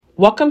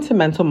Welcome to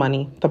Mental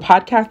Money, the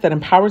podcast that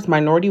empowers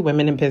minority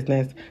women in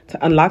business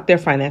to unlock their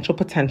financial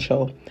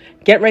potential.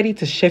 Get ready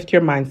to shift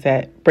your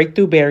mindset, break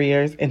through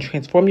barriers, and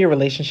transform your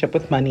relationship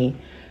with money.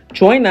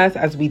 Join us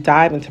as we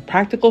dive into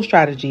practical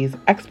strategies,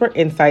 expert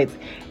insights,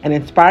 and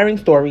inspiring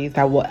stories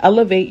that will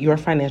elevate your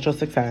financial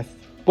success.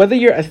 Whether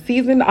you're a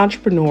seasoned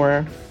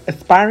entrepreneur,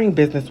 aspiring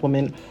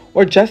businesswoman,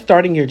 or just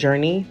starting your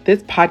journey,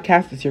 this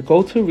podcast is your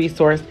go-to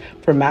resource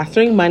for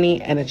mastering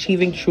money and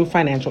achieving true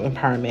financial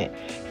empowerment.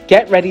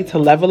 Get ready to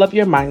level up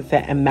your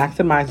mindset and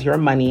maximize your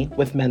money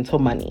with Mental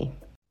Money.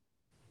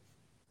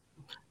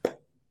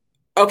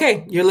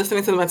 Okay, you're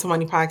listening to the Mental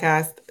Money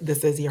Podcast.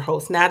 This is your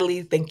host,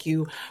 Natalie. Thank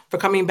you for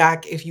coming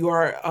back. If you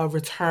are a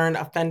return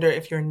offender,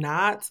 if you're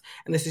not,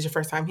 and this is your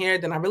first time here,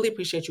 then I really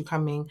appreciate you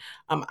coming.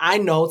 I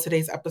know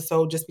today's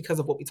episode, just because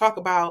of what we talk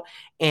about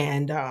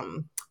and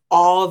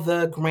all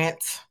the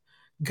grant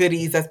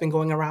goodies that's been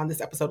going around, this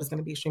episode is going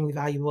to be extremely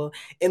valuable.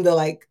 In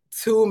the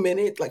 2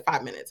 minutes,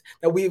 5 minutes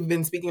that we've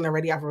been speaking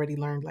already, I've already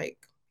learned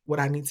what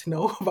I need to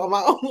know about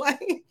my own life.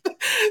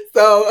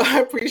 So I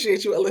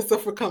appreciate you, Alissa,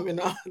 for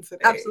coming on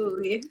today.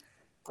 Absolutely.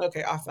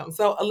 Okay, awesome.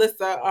 So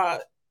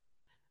Alissa,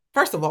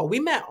 first of all, we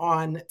met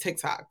on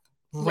TikTok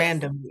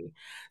randomly.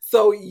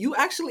 So you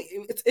actually,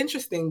 it's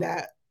interesting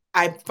that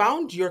I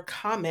found your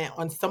comment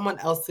on someone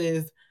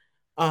else's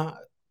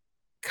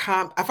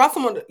I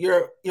found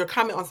your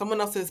comment on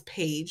someone else's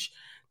page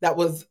that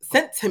was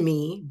sent to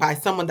me by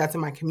someone that's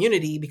in my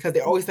community, because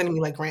they're always sending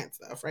me grant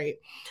stuff, right?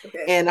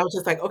 Okay. And I was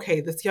just like, okay,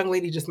 this young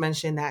lady just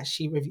mentioned that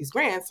she reviews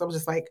grants. So I was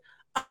just like,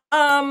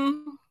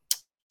 yeah,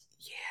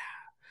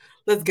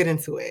 let's get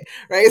into it,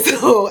 right?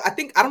 So I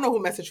don't know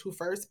who messaged who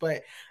first,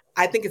 but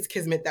I think it's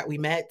kismet that we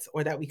met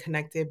or that we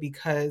connected,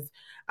 because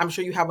I'm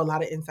sure you have a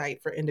lot of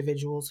insight for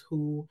individuals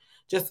who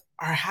just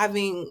are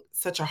having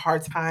such a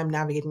hard time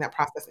navigating that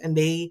process. And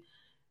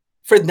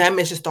for them,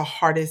 it's just the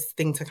hardest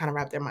thing to kind of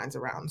wrap their minds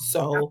around.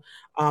 So,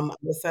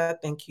 Alissa,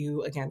 thank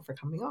you again for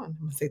coming on. I'm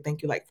going to say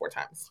thank you 4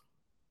 times.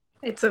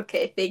 It's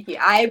okay. Thank you.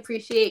 I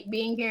appreciate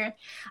being here.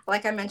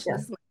 Like I mentioned,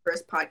 This is my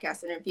first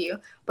podcast interview,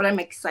 but I'm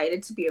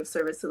excited to be of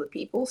service to the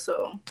people.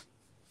 So,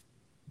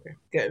 okay,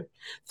 good.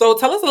 So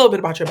tell us a little bit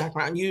about your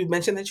background. You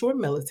mentioned that you were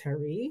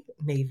military,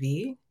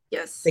 Navy.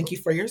 Yes. Thank you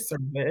for your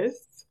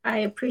service. I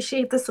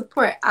appreciate the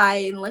support. I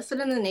enlisted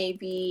in the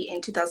Navy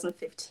in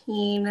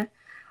 2015.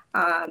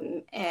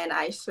 And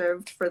I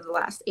served for the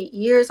last 8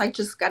 years. I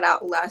just got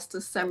out last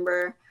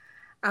December.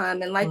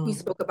 And we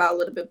spoke about a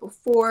little bit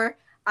before,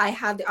 I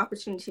had the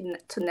opportunity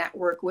to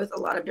network with a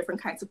lot of different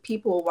kinds of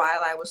people while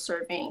I was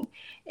serving.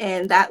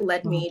 And that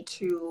led me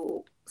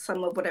to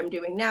some of what I'm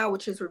doing now,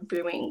 which is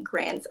reviewing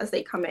grants as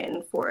they come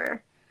in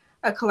for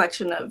a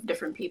collection of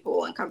different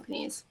people and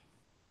companies.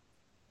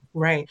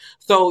 Right.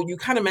 So you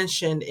kind of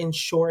mentioned in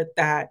short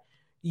that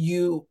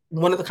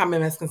one of the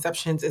common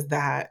misconceptions is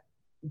that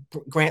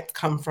grants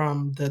come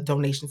from the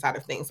donation side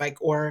of things,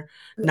 or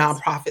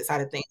nonprofit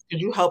side of things.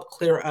 Could you help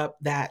clear up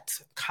that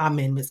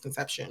common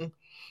misconception?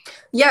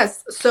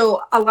 Yes.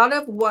 So a lot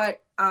of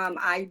what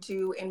I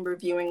do in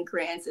reviewing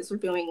grants is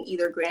reviewing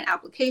either grant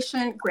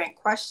application, grant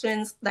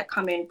questions that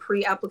come in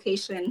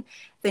pre-application,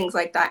 things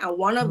like that. And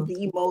one of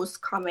the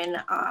most common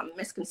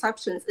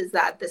misconceptions is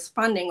that this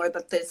funding, or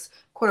that this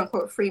quote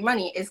unquote free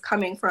money, is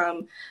coming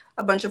from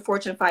a bunch of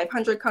Fortune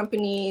 500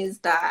 companies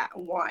that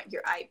want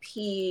your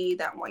IP,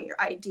 that want your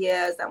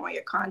ideas, that want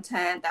your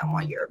content, that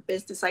want your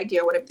business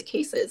idea, whatever the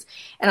case is.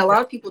 And a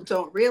lot of people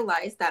don't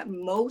realize that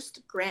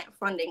most grant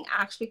funding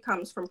actually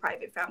comes from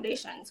private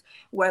foundations,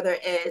 whether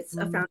it's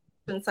a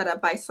foundation set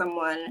up by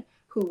someone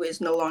who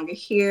is no longer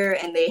here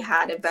and they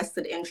had a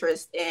vested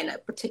interest in a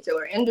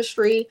particular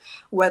industry,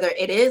 whether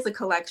it is a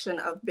collection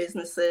of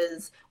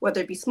businesses,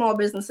 whether it be small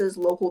businesses,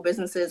 local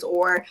businesses,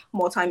 or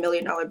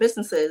multi-million-dollar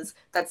businesses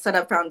that set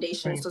up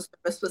foundations to serve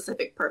a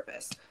specific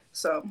purpose.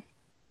 So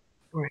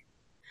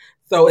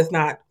it's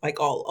not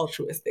all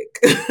altruistic.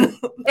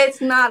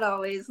 It's not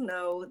always,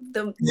 no.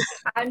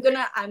 I'm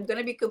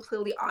gonna be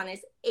completely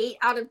honest. 8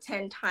 out of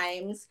 10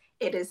 times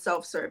it is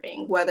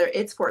self-serving, whether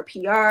it's for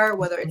PR,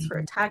 whether it's for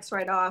a tax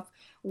write-off,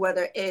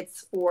 whether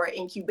it's for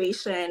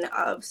incubation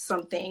of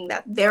something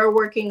that they're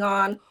working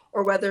on,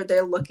 or whether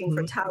they're looking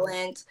for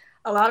talent.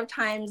 A lot of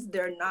times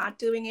they're not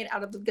doing it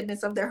out of the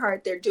goodness of their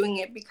heart. They're doing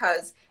it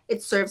because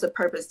it serves a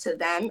purpose to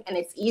them, and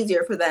it's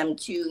easier for them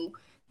to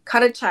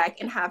cut a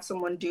check and have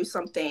someone do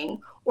something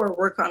or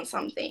work on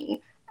something.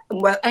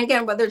 Well,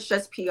 again, whether it's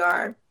just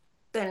PR,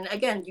 then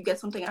again, you get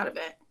something out of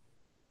it.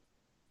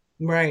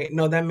 Right.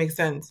 No, that makes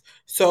sense.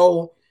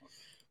 So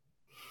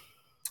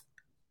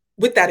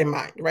with that in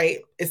mind, right,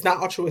 it's not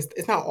altruistic.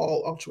 It's not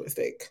all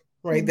altruistic,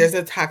 right? There's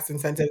a tax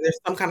incentive. There's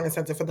some kind of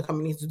incentive for the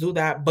companies to do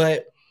that.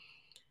 But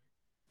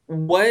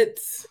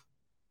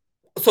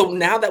so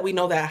now that we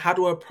know that, how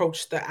to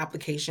approach the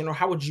application, or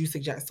how would you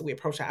suggest that we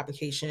approach the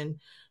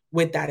application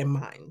with that in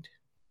mind?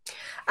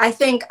 I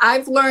think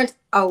I've learned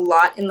a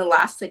lot in the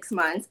last 6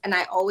 months. And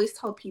I always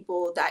tell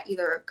people that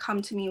either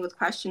come to me with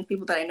questions,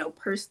 people that I know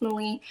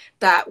personally,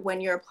 that when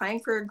you're applying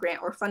for a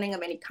grant or funding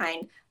of any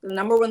kind, the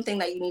number one thing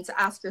that you need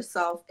to ask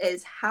yourself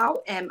is,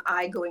 how am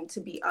I going to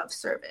be of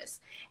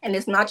service? And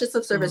it's not just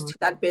of service to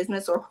that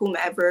business or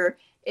whomever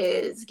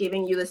is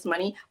giving you this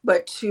money,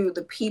 but to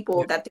the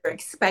people that they're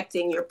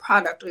expecting your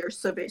product or your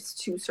service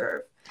to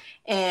serve.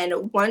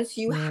 And once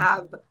you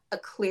have a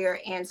clear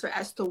answer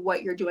as to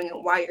what you're doing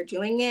and why you're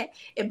doing it,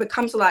 it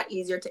becomes a lot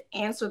easier to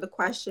answer the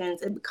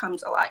questions. It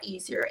becomes a lot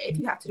easier if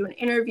you have to do an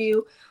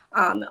interview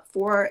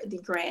for the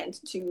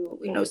grant to,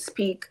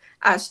 speak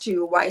as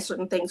to why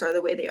certain things are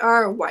the way they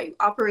are, why you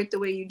operate the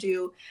way you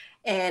do.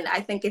 And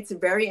I think it's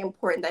very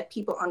important that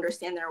people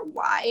understand their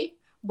why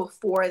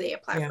before they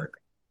apply for a grant.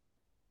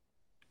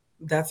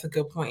 That's a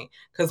good point.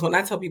 Because when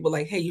I tell people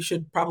like, hey, you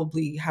should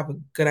probably have a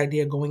good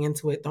idea going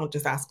into it. Don't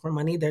just ask for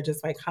money. They're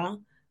just like, huh?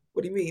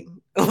 What do you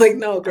mean? I'm like,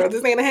 no, girl,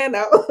 this ain't a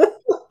handout.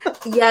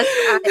 Yes.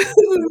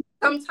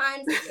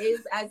 Sometimes it is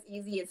as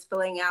easy as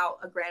filling out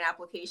a grant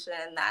application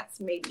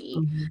that's maybe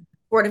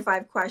 4 to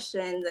 5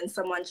 questions and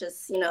someone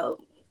just,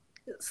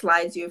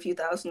 slides you a few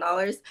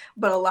 $1,000s.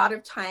 But a lot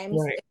of times...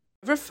 Right.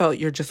 Ever felt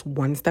you're just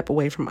one step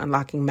away from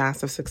unlocking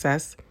massive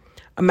success?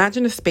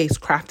 Imagine a space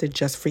crafted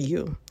just for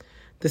you.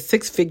 The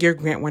 6-figure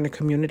grant winner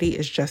community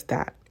is just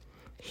that.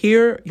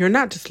 Here, you're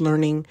not just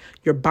learning,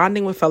 you're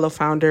bonding with fellow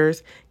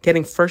founders,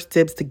 getting first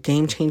dibs to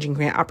game-changing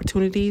grant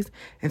opportunities,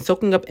 and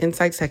soaking up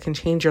insights that can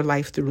change your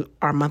life through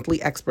our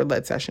monthly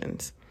expert-led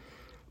sessions.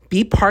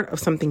 Be part of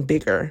something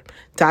bigger.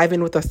 Dive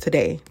in with us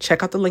today.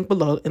 Check out the link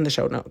below in the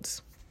show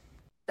notes.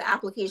 The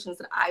applications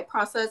that I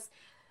process,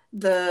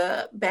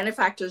 the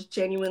benefactors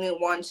genuinely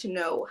want to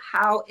know,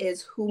 how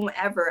is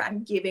whomever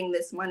I'm giving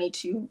this money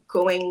to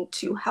going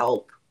to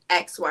help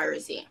X, Y, or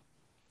Z?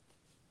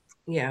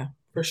 Yeah,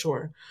 for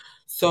sure.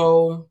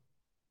 So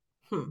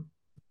then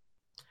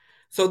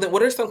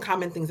what are some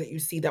common things that you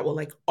see that will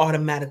like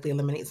automatically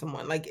eliminate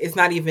someone? Like, it's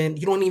not even,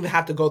 you don't even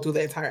have to go through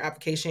the entire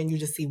application. You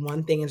just see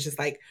one thing and it's just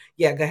like,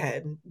 yeah, go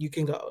ahead. You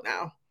can go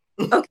now.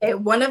 Okay.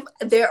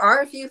 There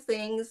are a few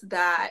things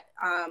that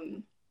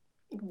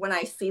when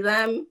I see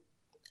them,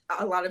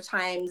 a lot of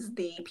times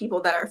the people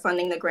that are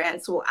funding the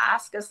grants will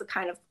ask us to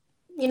kind of,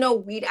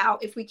 weed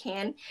out, if we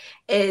can,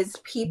 is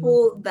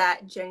people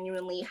that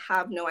genuinely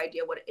have no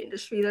idea what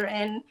industry they're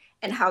in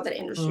and how that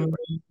industry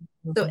works.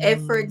 So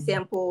if, for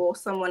example,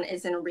 someone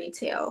is in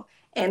retail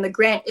and the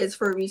grant is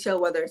for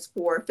retail, whether it's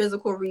for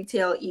physical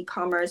retail,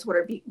 e-commerce, what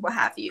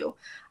have you,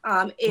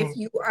 if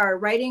you are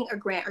writing a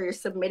grant or you're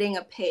submitting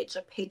a pitch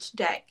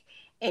deck,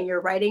 and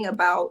you're writing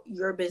about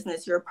your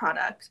business, your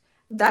product,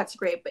 that's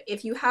great. But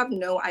if you have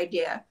no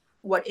idea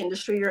what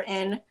industry you're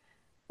in,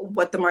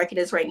 what the market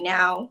is right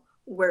now,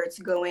 where it's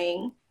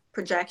going,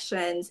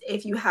 projections,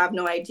 if you have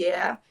no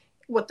idea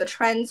what the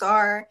trends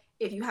are,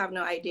 if you have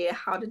no idea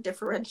how to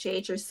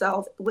differentiate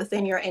yourself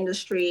within your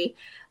industry,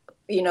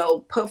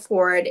 put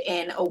forward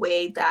in a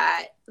way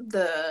that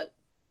the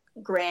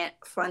grant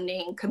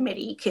funding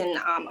committee can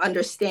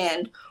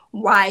understand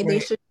why they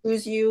should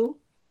choose you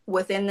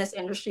within this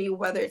industry,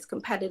 whether it's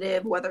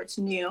competitive, whether it's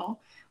new,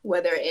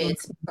 whether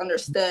it's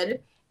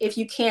understood. If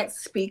you can't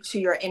speak to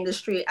your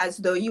industry as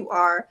though you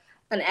are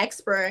an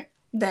expert,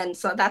 then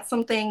that's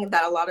something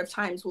that a lot of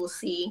times we'll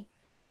see.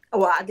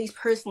 Well, at least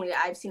personally,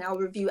 I'll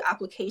review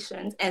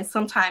applications and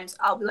sometimes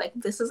I'll be like,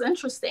 this is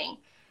interesting.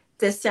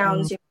 This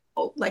sounds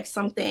like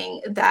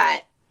something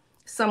that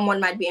someone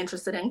might be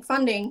interested in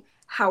funding.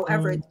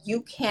 However,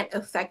 you can't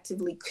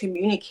effectively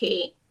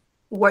communicate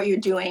what you're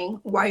doing,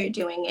 why you're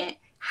doing it,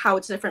 how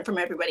it's different from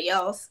everybody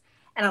else.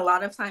 And a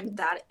lot of times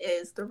that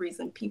is the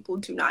reason people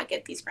do not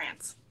get these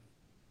grants.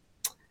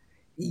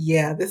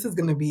 Yeah, this is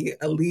going to be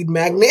a lead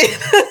magnet.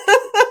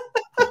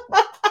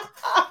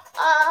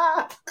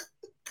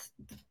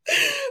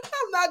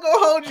 I'm not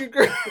gonna hold you,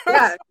 girl.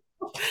 Yeah.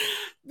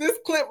 This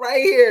clip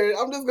right here,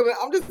 I'm just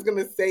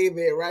gonna save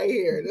it right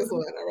here. This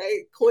one, all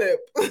right, clip,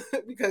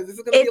 because this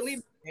is gonna be a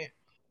lead magnet.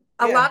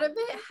 A lot of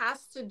it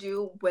has to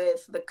do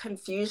with the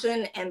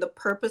confusion and the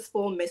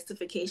purposeful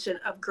mystification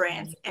of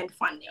grants and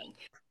funding.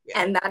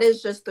 And that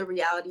is just the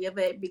reality of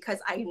it, because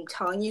I'm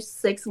telling you,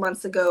 6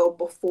 months ago,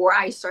 before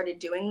I started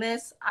doing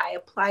this, I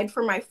applied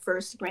for my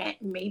first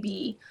grant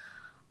maybe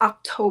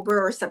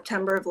October or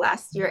September of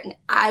last year, and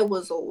I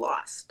was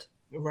lost.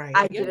 Right.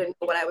 I didn't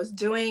know what I was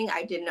doing.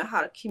 I didn't know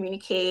how to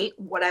communicate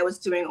what I was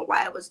doing or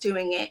why I was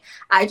doing it.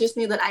 I just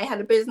knew that I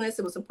had a business.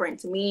 It was important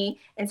to me.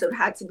 And so it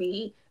had to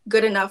be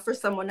good enough for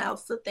someone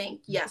else to think,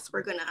 yes,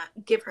 we're going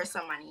to give her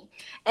some money.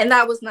 And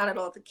that was not at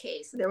all the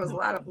case. There was a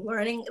lot of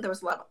learning. There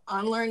was a lot of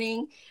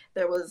unlearning.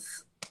 There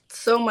was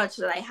so much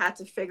that I had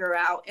to figure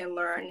out and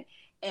learn.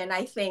 And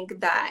I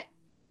think that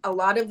a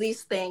lot of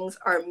these things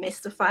are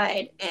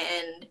mystified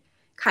and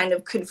kind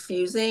of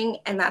confusing,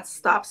 and that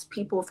stops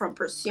people from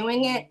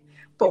pursuing it.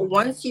 But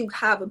once you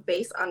have a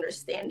base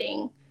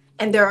understanding,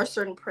 and there are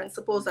certain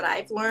principles that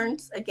I've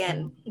learned,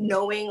 again,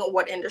 knowing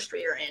what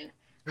industry you're in,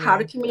 how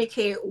to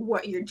communicate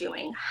what you're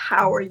doing,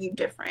 how are you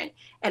different,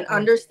 and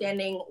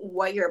understanding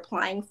what you're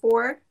applying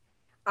for,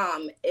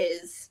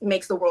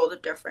 makes the world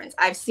of difference.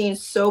 I've seen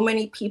so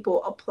many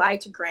people apply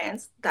to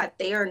grants that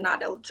they are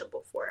not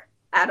eligible for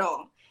at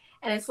all.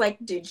 And it's like,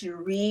 did you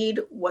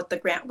read what the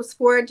grant was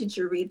for? Did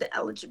you read the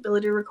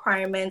eligibility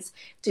requirements?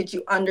 Did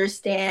you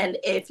understand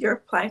if you're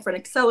applying for an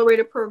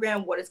accelerator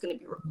program, what is going to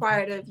be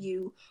required of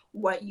you,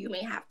 what you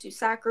may have to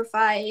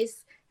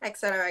sacrifice, et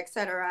cetera, et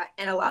cetera.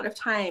 And a lot of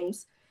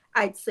times,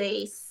 I'd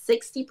say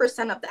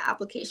 60% of the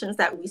applications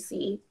that we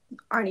see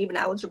aren't even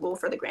eligible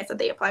for the grants that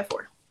they apply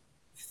for.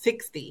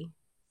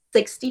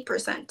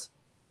 60%.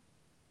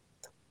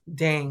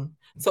 Dang.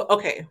 So,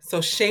 okay.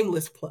 So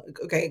shameless plug.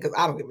 Okay. Cause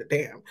I don't give a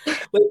damn.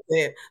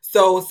 Listen,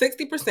 so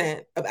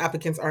 60% of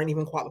applicants aren't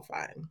even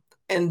qualified.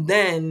 And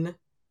then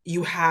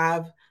you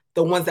have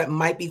the ones that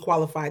might be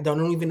qualified,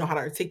 don't even know how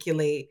to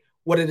articulate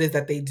what it is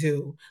that they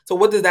do. So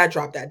what does that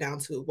drop that down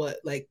to? What,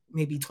 like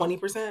maybe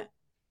 20%?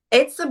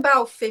 It's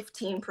about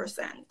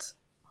 15%.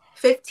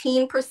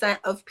 15%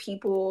 of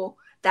people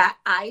that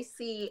I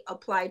see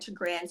apply to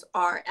grants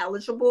are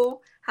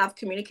eligible, have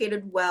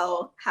communicated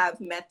well, have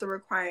met the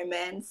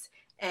requirements,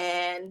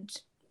 and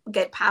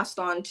get passed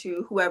on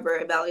to whoever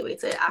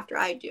evaluates it after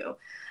I do.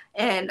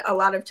 And a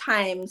lot of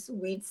times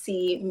we'd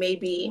see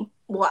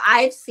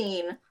I've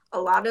seen a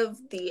lot of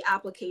the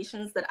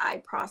applications that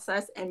I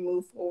process and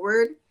move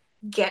forward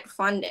get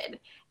funded.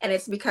 And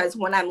it's because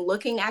when I'm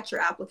looking at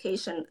your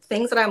application,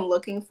 things that I'm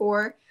looking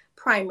for,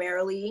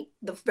 primarily,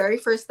 the very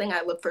first thing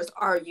I look for is,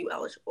 are you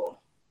eligible?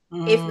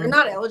 If you're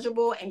not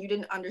eligible and you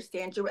didn't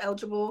understand you're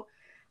eligible,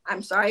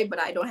 I'm sorry, but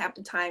I don't have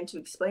the time to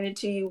explain it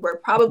to you. We're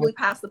probably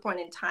past the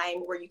point in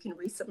time where you can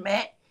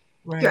resubmit.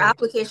 Right. Your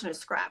application is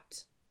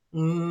scrapped.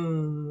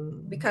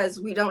 Because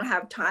we don't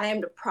have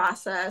time to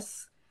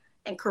process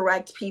and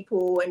correct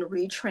people and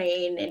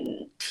retrain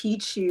and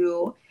teach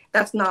you.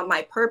 That's not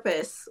my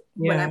purpose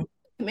when I'm in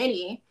the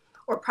committee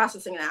or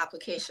processing an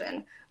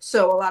application.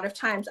 So a lot of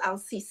times I'll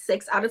see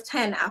 6 out of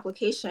 10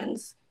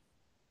 applications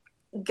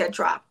get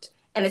dropped.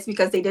 And it's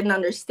because they didn't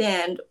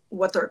understand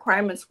what the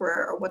requirements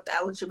were or what the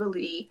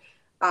eligibility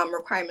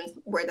requirements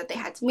were that they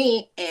had to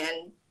meet.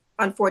 And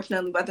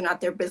unfortunately, whether or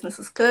not their business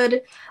is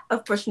good,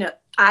 unfortunately,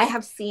 I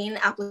have seen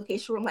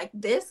applications where I'm like,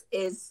 this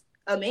is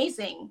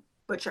amazing,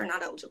 but you're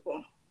not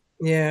eligible.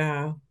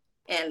 Yeah.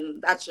 And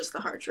that's just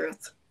the hard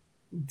truth.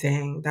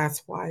 Dang,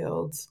 that's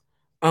wild.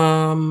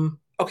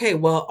 Okay,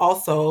 well,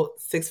 also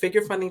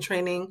 6-figure funding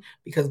training,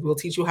 because we'll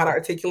teach you how to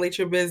articulate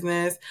your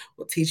business.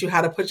 We'll teach you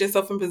how to put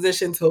yourself in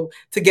position to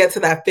get to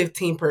that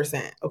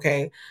 15%.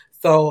 Okay.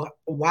 So,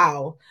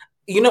 wow.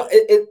 You know,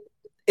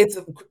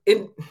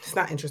 it's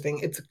not interesting.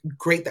 It's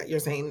great that you're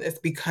saying this,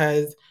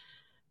 because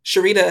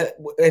Sharita,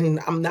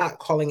 and I'm not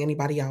calling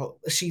anybody out,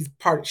 she's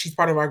part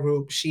of our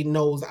group. She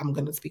knows I'm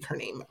going to speak her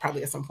name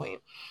probably at some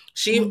point.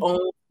 She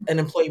owns an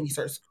employee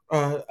resource,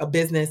 a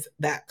business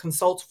that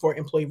consults for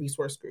employee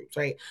resource groups,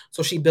 right?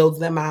 So she builds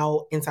them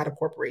out inside of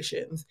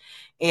corporations.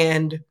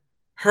 And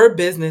her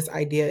business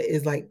idea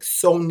is like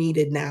so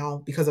needed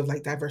now because of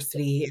like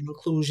diversity and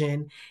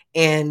inclusion.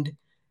 And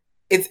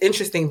it's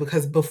interesting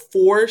because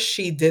before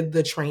she did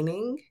the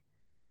training,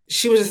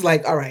 she was just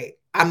like, all right,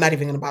 I'm not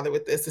even going to bother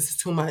with this. This is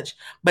too much.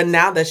 But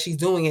now that she's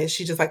doing it,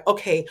 she's just like,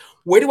 okay,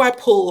 where do I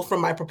pull from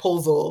my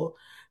proposal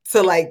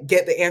to like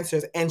get the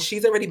answers? And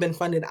she's already been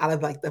funded out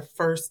of like the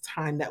first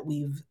time that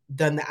we've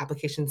done the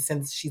application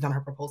since she's done her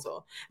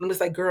proposal. And I'm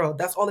just like, girl,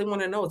 that's all they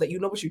want to know, is that you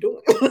know what you're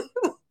doing.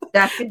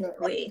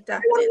 Definitely.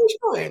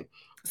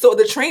 So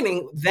the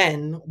training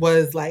then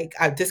was like,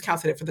 I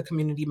discounted it for the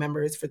community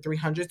members for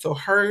 $300. So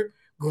her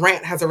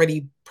grant has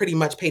already pretty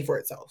much paid for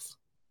itself.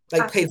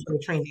 Like paid for the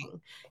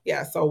training.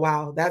 Yeah. So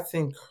wow, that's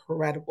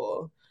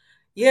incredible.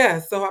 Yeah.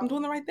 So I'm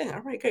doing the right thing.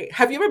 All right, great.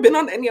 Have you ever been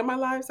on any of my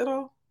lives at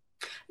all?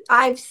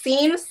 I've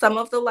seen some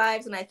of the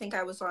lives, and I think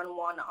I was on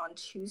one on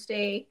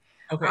Tuesday.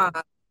 Okay.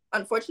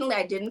 Unfortunately,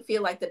 I didn't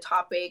feel like the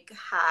topic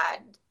had,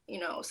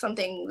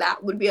 something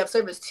that would be of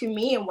service to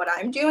me and what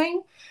I'm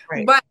doing.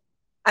 Right. But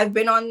I've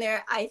been on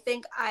there. I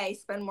think I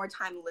spend more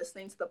time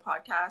listening to the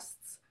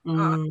podcasts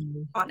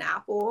on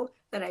Apple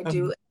than I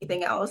do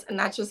anything else. And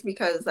that's just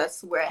because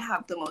that's where I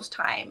have the most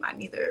time.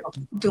 I'm either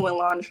doing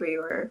laundry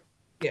or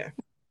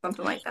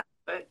something like that.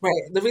 But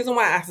right. The reason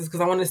why I asked is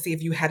because I want to see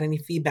if you had any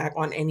feedback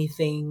on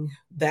anything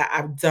that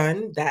I've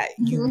done that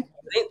you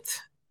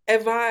wouldn't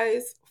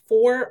advise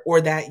for,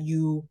 or that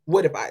you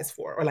would advise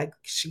for, or like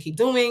should keep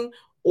doing,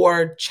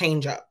 or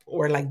change up,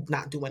 or like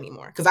not do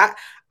anymore. Because I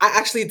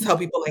actually tell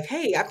people like,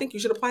 hey, I think you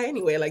should apply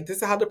anyway. Like this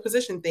is how to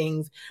position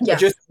things, but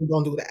just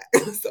don't do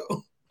that.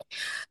 So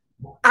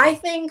I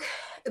think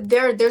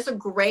there's a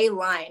gray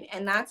line,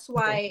 and that's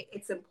why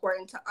it's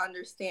important to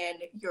understand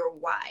your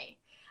why.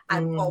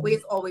 I'm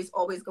always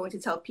going to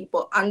tell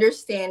people,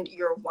 understand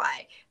your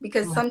why,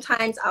 because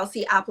sometimes I'll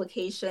see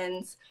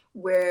applications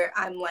where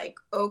I'm like,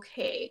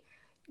 okay,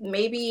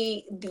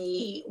 maybe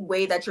the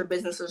way that your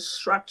business is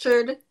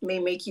structured may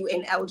make you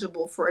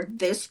ineligible for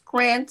this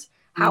grant.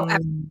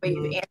 However,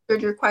 you've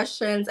answered your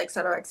questions, et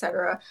cetera, et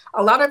cetera.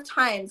 A lot of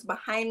times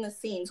behind the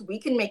scenes, we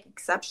can make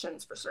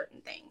exceptions for certain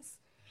things.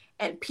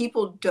 and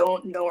people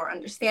don't know or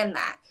understand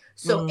that.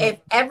 So if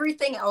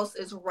everything else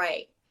is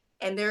right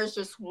and there's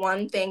just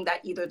one thing that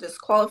either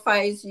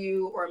disqualifies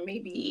you or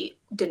maybe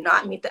did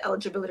not meet the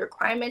eligibility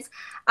requirements,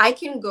 I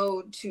can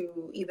go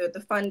to either the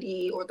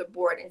fundee or the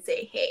board and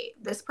say, hey,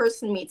 this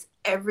person meets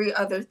every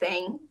other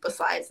thing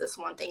besides this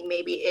one thing.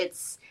 Maybe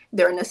it's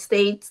they're in a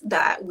state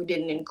that we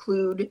didn't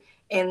include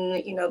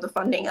in, you know, the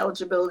funding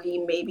eligibility.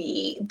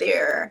 Maybe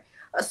they're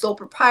a sole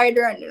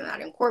proprietor and they're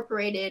not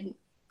incorporated,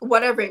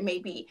 whatever it may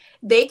be.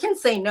 They can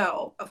say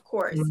no, of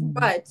course,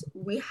 but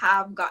we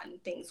have gotten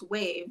things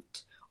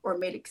waived or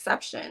made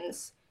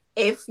exceptions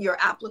if your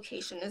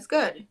application is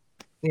good.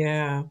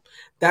 Yeah,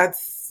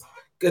 that's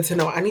good to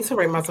know. I need to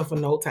write myself a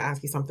note to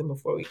ask you something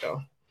before we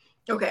go.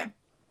 Okay.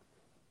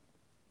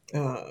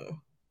 If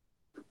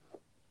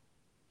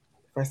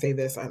I say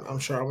this, I'm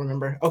sure I'll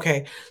remember.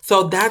 Okay,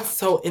 so that's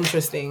so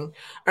interesting.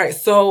 All right,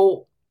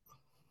 so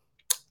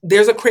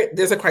there's a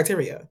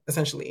criteria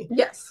essentially.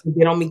 Yes. If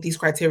they don't meet these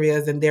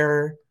criteria, then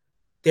they're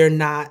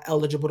not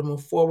eligible to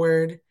move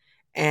forward,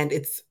 and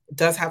it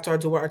does have to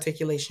do with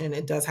articulation.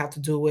 It does have to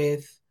do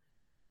with,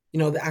 you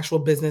know, the actual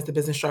business, the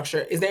business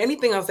structure. Is there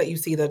anything else that you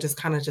see that just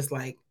kind of just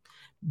like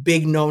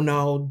big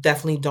no,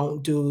 definitely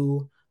don't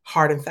do,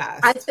 hard and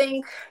fast?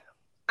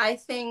 I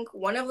think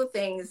one of the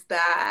things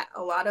that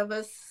a lot of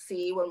us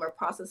see when we're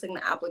processing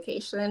the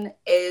application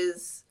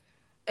is,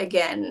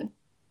 again,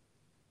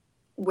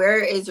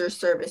 where is your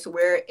service?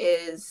 Where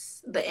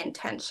is the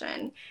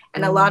intention?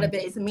 And a lot of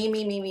it is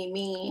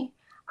me.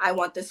 I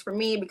want this for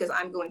me because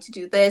I'm going to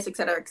do this, et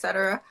cetera, et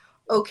cetera.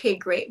 Okay,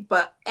 great.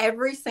 But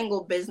every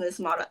single business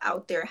model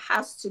out there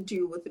has to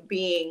do with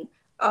being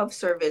of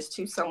service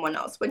to someone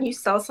else. When you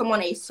sell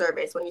someone a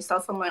service, when you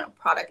sell someone a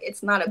product,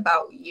 it's not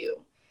about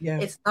you. Yeah.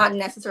 It's not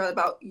necessarily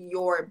about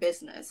your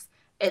business.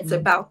 It's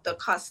about the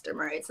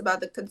customer. It's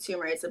about the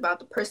consumer. It's about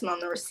the person on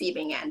the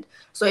receiving end.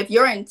 So if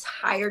your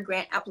entire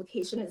grant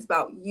application is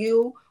about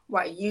you,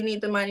 why you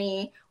need the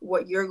money,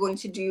 what you're going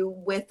to do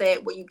with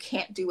it, what you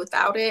can't do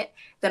without it,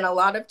 then a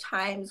lot of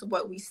times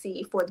what we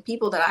see for the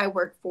people that I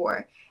work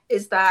for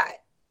is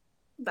that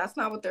that's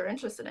not what they're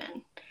interested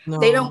in. No.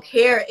 They don't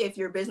care if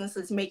your business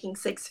is making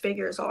six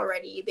figures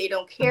already. They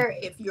don't care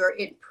if you're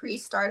in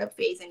pre-startup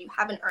phase and you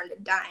haven't earned a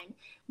dime.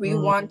 We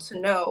want to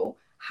know,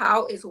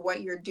 how is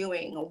what you're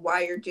doing or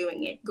why you're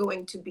doing it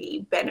going to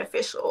be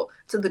beneficial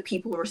to the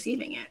people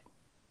receiving it?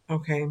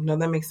 Okay, no,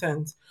 that makes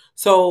sense.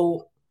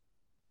 So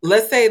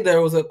let's say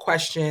there was a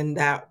question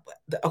that,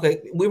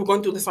 okay, we were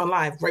going through this on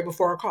live right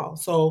before our call.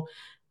 So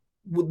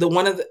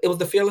it was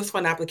the Fearless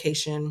Fund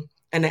application,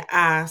 and it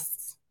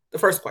asks the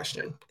first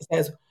question. It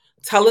says,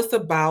 tell us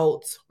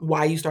about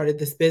why you started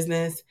this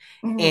business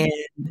and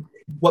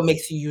what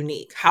makes you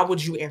unique. How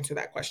would you answer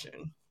that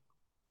question?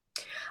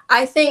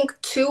 I think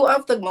two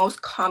of the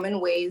most common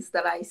ways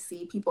that I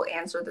see people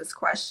answer this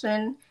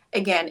question,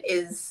 again,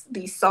 is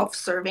the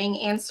self-serving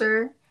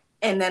answer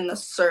and then the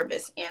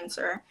service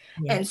answer.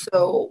 Yeah. And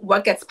so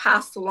what gets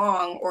passed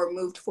along or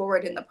moved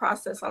forward in the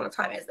process all the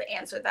time is the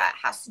answer that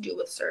has to do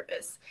with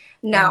service.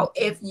 Now,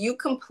 if you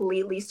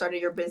completely started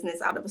your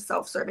business out of a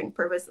self-serving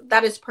purpose,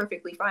 that is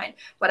perfectly fine.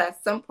 But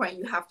at some point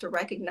you have to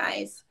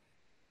recognize,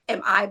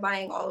 am I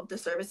buying all of the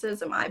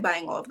services? Am I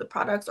buying all of the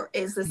products? Or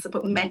is this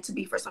meant to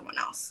be for someone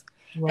else?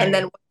 Right. And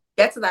then when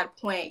you get to that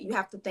point, you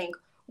have to think,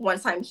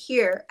 once I'm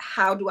here,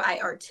 how do I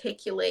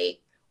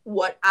articulate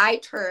what I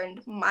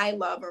turned my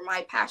love or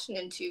my passion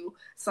into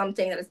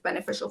something that is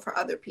beneficial for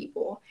other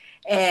people?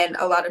 And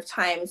a lot of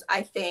times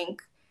I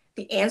think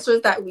the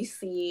answers that we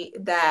see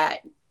that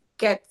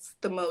gets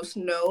the most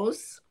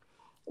no's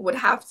would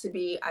have to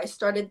be, I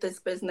started this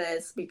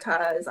business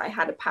because I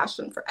had a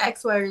passion for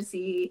X, Y, or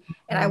Z,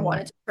 and I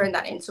wanted to turn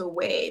that into a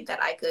way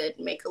that I could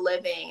make a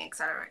living, et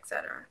cetera, et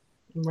cetera.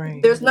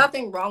 Right. There's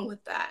nothing wrong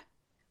with that.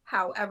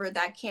 However,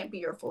 that can't be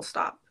your full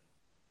stop.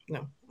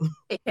 No.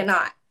 It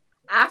cannot.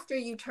 After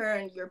you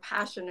turned your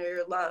passion or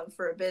your love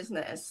for a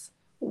business,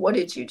 what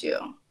did you do?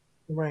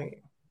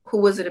 Right. Who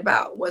was it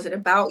about? Was it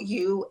about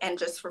you and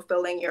just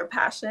fulfilling your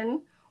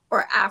passion?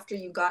 Or after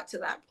you got to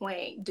that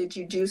point, did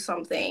you do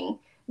something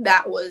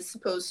that was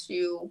supposed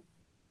to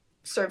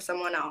serve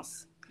someone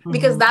else?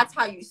 Because that's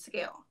how you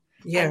scale.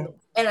 Yeah.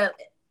 And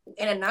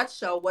in a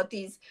nutshell,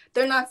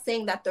 they're not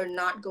saying that they're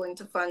not going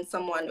to fund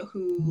someone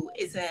who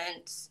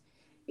isn't,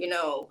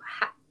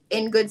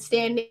 in good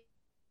standing.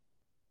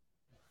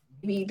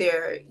 Maybe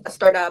they're a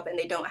startup and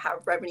they don't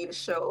have revenue to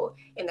show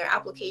in their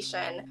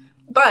application.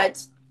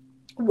 But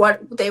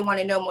what they want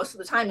to know most of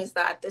the time is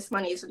that this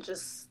money isn't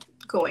just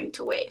going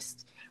to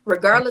waste.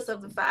 Regardless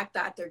of the fact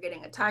that they're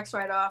getting a tax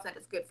write-off, that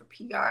is good for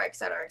PR, et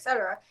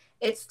cetera,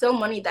 it's still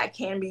money that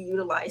can be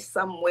utilized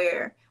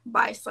somewhere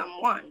by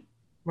someone,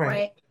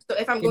 right? So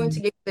if I'm going to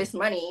give this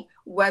money,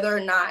 whether or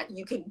not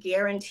you can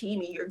guarantee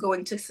me you're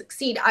going to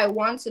succeed, I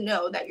want to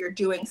know that you're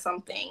doing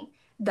something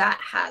that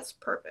has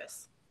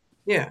purpose.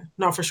 Yeah,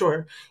 no, for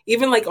sure.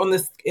 Even like on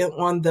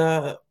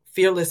the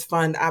Fearless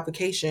Fund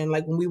application,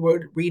 like when we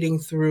were reading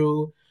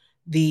through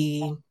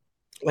it's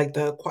like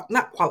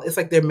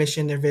their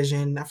mission, their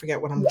vision. I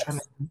forget what I'm trying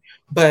to,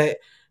 but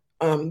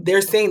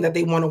they're saying that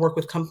they want to work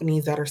with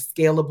companies that are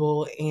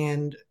scalable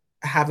and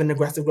have an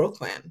aggressive growth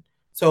plan.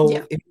 So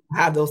if you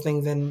have those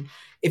things, and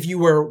if you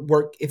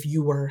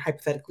were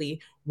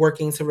hypothetically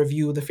working to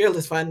review the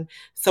Fearless Fund,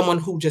 someone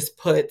who just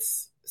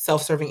puts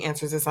self-serving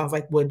answers, it sounds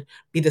like, would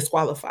be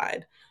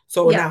disqualified.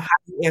 So now, how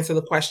do you answer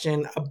the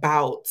question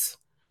about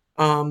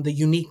the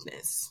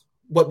uniqueness?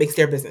 What makes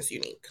their business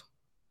unique?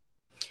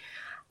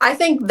 I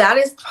think that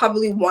is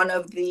probably one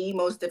of the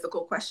most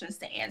difficult questions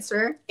to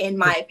answer, in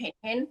my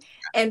opinion.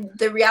 And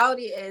the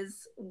reality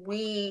is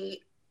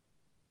we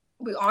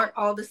aren't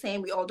all the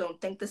same. We all don't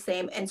think the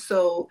same. And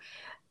so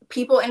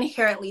people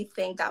inherently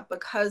think that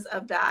because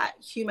of that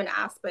human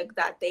aspect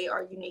that they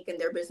are unique and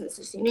their business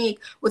is unique,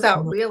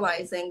 without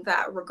realizing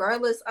that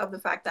regardless of the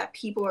fact that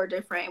people are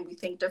different and we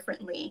think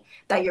differently,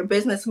 that your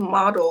business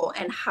model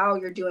and how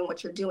you're doing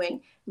what you're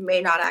doing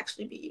may not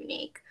actually be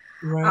unique.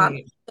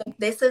 Right.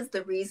 This is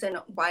the reason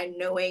why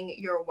knowing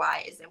your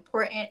why is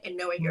important and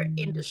knowing your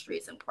industry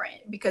is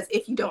important. Because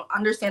if you don't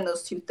understand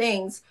those two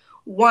things,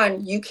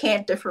 one, you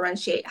can't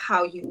differentiate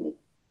how you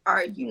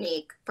are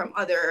unique from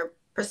other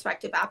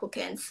prospective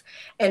applicants,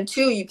 and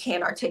two, you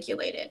can't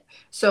articulate it.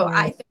 So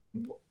I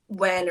think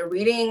when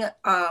reading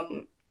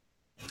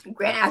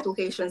grant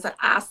applications that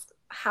ask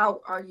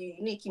how are you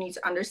unique, you need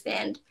to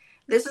understand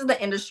this is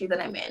the industry that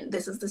I'm in,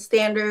 this is the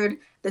standard,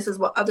 this is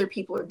what other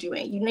people are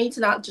doing. You need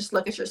to not just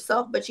look at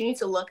yourself, but you need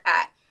to look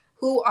at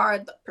who are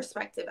the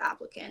prospective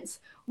applicants.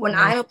 When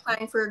I'm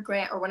applying for a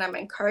grant, or when I'm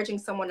encouraging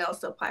someone else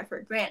to apply for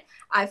a grant,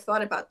 I've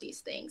thought about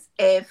these things.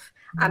 If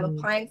I'm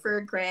applying for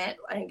a grant,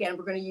 and again,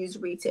 we're going to use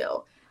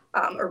retail.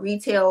 A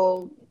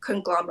retail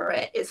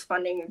conglomerate is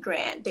funding a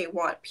grant. They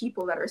want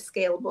people that are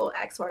scalable,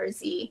 X, Y, or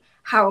Z.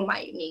 How am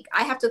I unique?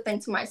 I have to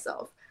think to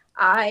myself,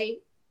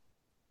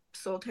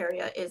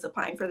 Solteria, is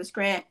applying for this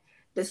grant.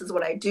 This is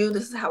what I do.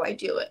 This is how I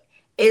do it.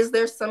 Is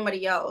there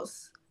somebody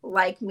else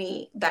like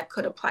me that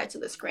could apply to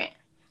this grant?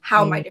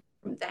 How am I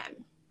different from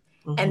them?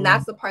 And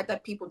that's the part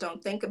that people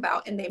don't think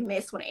about, and they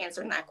miss when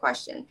answering that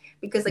question.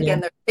 Because again,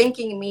 they're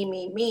thinking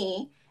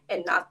me,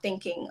 and not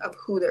thinking of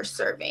who they're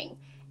serving.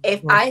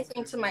 If I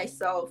think to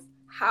myself,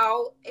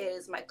 how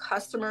is my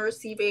customer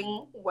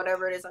receiving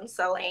whatever it is I'm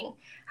selling?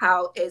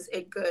 How is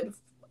it good,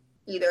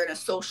 either in a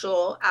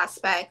social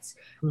aspect,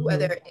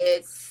 whether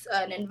it's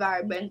an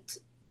environment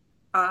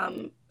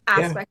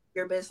aspect of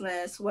your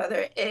business,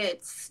 whether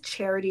it's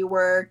charity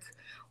work,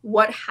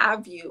 what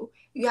have you,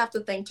 you have to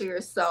think to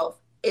yourself,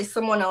 is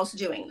someone else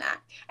doing that?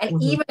 And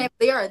even if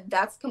they are,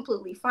 that's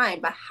completely fine.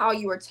 But how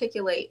you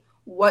articulate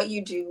what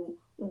you do,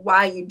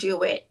 why you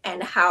do it,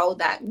 and how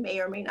that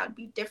may or may not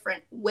be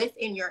different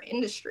within your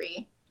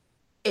industry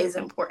is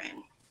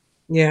important.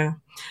 Yeah,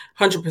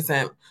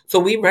 100%. So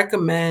we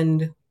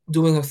recommend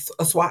doing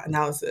a SWOT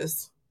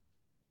analysis.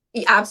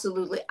 Yeah,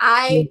 absolutely.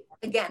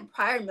 Again,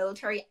 prior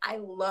military, I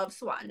love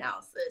SWOT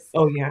analysis.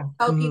 Oh, yeah.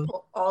 I tell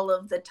people all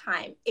of the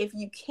time, if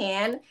you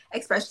can,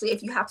 especially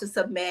if you have to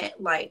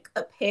submit like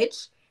a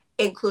pitch,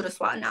 include a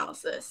SWOT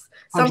analysis.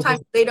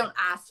 Sometimes 100%. they don't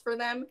ask for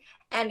them.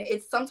 And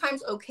it's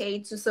sometimes okay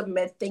to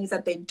submit things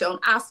that they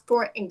don't ask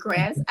for in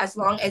grants, as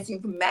long as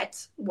you've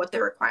met what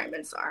their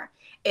requirements are.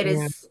 It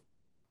is,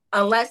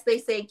 unless they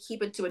say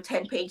keep it to a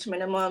 10-page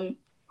minimum,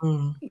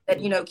 keep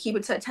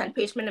it to a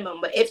 10-page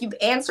minimum. But if you've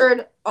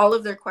answered all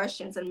of their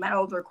questions and met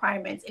all the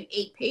requirements in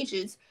 8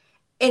 pages,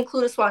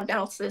 include a SWOT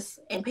analysis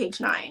in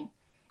page 9.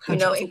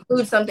 100%.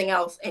 Include something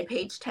else in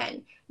page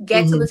 10.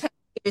 Get to the 10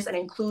 pages and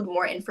include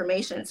more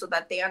information so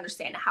that they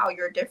understand how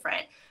you're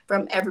different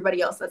from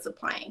everybody else that's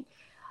applying.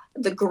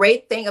 The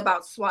great thing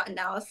about SWOT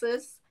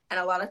analysis, and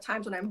a lot of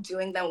times when I'm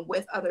doing them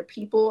with other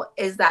people,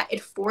 is that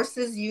it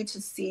forces you to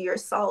see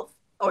yourself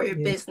or your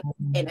business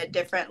in a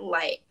different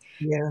light.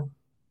 Yeah.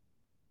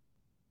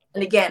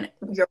 And again,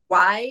 your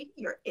why,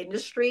 your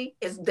industry,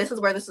 this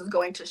is where this is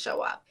going to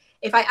show up.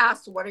 If I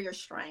asked, what are your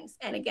strengths?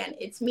 And again,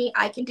 it's me,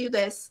 I can do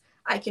this,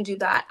 I can do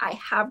that, I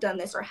have done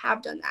this or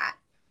have done that.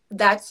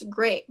 That's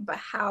great. But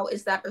how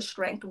is that a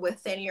strength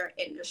within your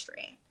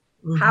industry?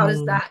 How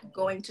is that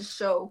going to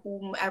show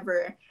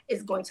whomever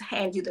is going to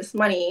hand you this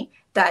money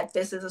that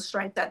this is a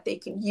strength that they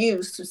can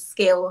use to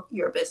scale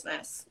your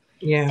business?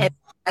 Yeah. And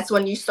that's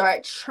when you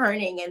start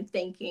churning and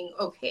thinking,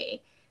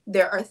 okay,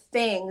 there are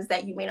things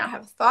that you may not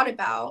have thought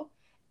about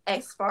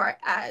as far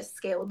as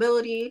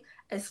scalability,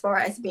 as far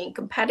as being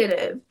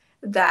competitive,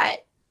 that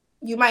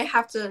you might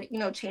have to,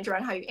 change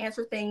around how you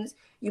answer things.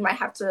 You might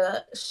have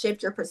to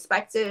shift your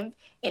perspective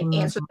and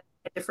answer them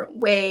in a different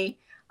way.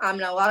 And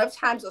a lot of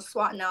times a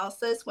SWOT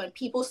analysis, when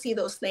people see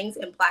those things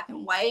in black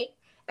and white,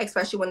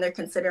 especially when they're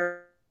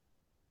considering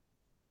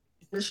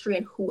industry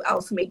and who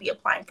else may be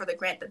applying for the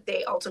grant that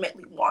they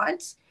ultimately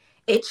want,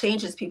 it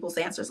changes people's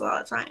answers a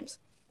lot of times.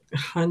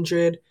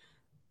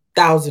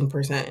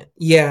 100,000%.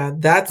 Yeah,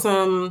 that's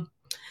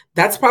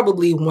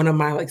probably one of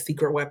my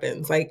secret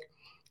weapons.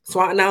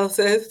 SWOT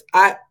analysis.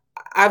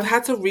 I've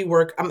had to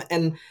rework.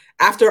 And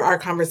after our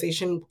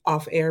conversation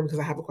off air, because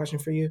I have a question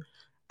for you,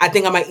 I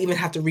think I might even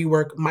have to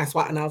rework my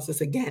SWOT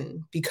analysis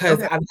again,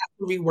 because I've had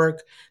to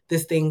rework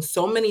this thing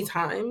so many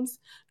times,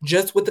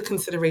 just with the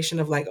consideration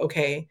of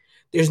okay,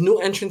 There's new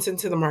entrants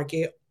into the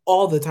market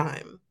all the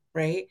time,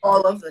 right?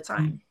 All of the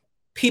time.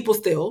 People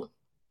still,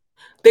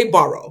 they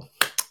borrow.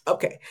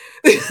 Okay.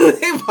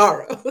 They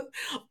borrow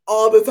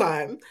all the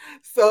time.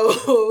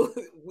 So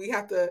we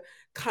have to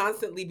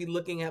constantly be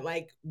looking at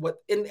like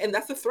what, and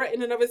that's a threat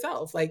in and of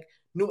itself. Like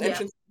new Yeah.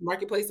 entrants in the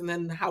marketplace and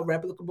then how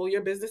replicable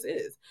your business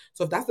is.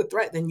 So if that's a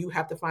threat, then you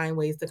have to find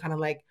ways to kind of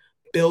like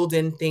build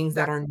in things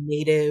that are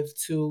native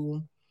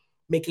to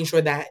making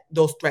sure that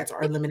those threats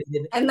are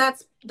eliminated. And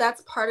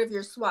that's part of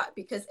your SWOT,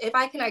 because if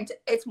I can,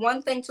 it's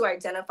one thing to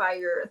identify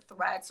your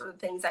threats or the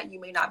things that you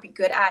may not be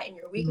good at and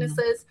your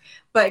weaknesses.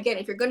 But again,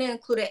 if you're going to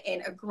include it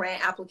in a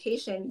grant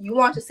application, you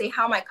want to say,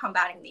 how am I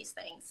combating these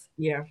things?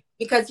 Yeah.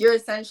 Because you're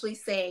essentially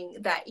saying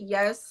that,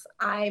 yes,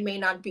 I may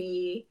not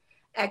be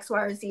X,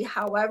 Y, or Z.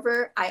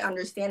 However, I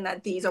understand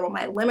that these are what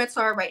my limits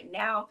are right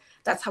now.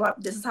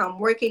 This is how I'm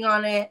working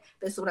on it.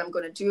 This is what I'm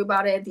going to do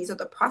about it. These are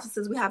the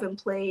processes we have in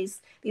place.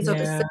 These are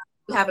the systems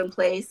we have in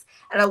place.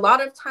 And a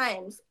lot of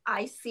times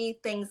I see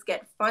things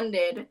get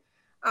funded,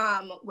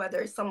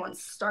 whether it's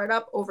someone's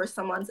startup over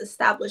someone's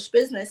established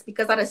business,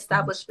 because that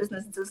established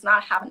business does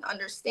not have an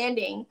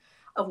understanding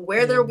of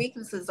where their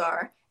weaknesses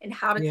are and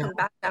how to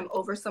combat them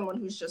over someone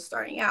who's just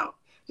starting out.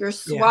 Your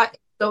SWOT is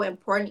so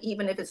important,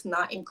 even if it's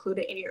not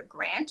included in your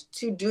grant,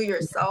 to do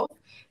yourself,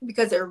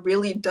 because it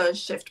really does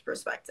shift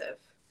perspective.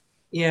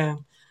 Yeah.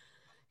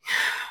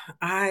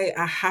 I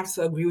have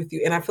to agree with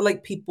you. And I feel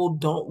like people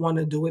don't want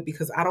to do it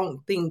because I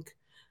don't think,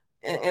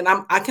 and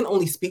I can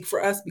only speak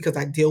for us because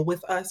I deal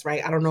with us,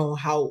 right? I don't know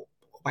how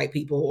white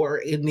people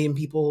or Indian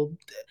people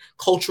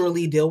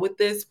culturally deal with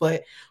this,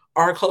 but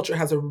our culture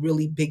has a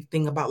really big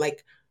thing about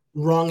like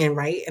wrong and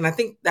right. And I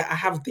think that I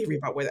have a theory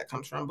about where that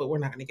comes from, but we're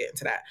not going to get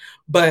into that.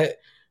 But,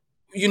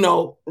 you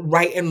know,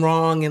 right and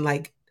wrong and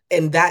like,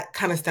 and that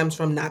kind of stems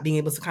from not being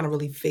able to kind of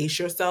really face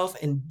yourself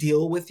and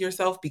deal with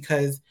yourself,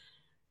 because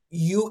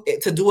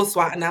to do a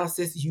SWOT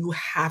analysis, you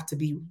have to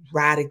be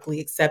radically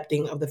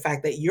accepting of the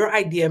fact that your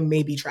idea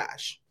may be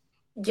trash.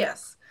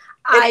 Yes.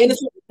 And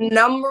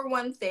number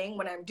one thing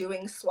when I'm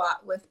doing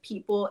SWOT with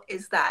people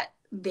is that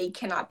they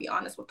cannot be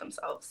honest with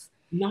themselves.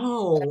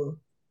 No.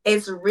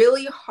 It's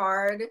really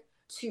hard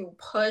to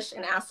push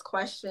and ask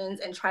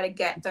questions and try to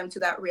get them to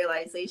that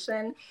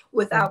realization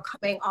without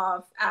coming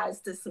off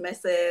as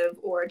dismissive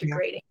or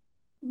degrading.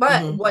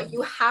 But what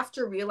you have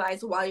to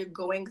realize while you're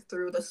going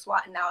through the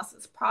SWOT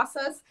analysis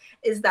process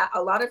is that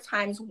a lot of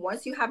times,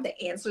 once you have the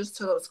answers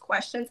to those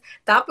questions,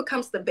 that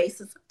becomes the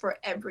basis for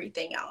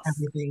everything else.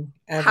 Everything.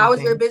 How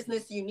is your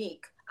business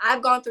unique?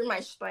 I've gone through my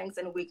strengths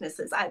and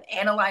weaknesses. I've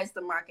analyzed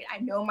the market. I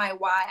know my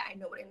why. I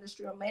know what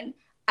industry I'm in.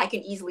 I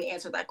can easily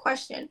answer that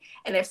question.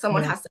 And if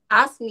someone has to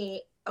ask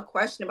me a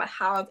question about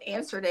how I've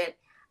answered it,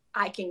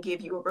 I can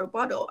give you a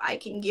rebuttal. I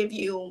can give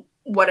you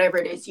whatever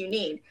it is you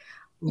need.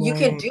 You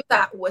can do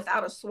that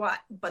without a SWOT,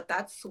 but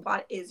that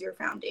SWOT is your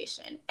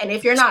foundation. And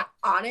if you're not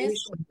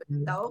honest with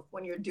yourself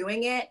when you're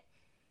doing it,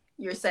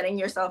 you're setting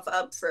yourself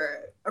up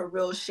for a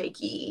real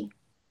shaky,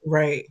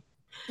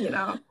 you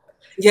know?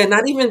 Yeah,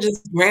 not even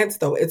just grants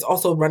though. It's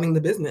also running the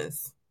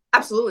business.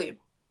 Absolutely.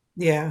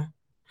 Yeah.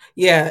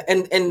 Yeah.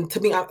 And to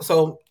be honest,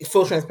 so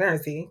full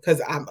transparency,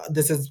 because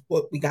this is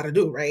what we got to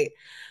do, right?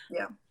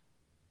 Yeah.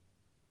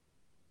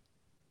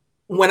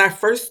 When I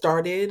first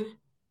started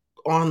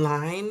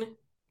online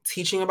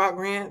teaching about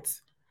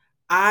grants,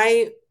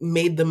 I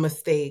made the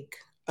mistake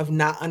of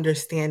not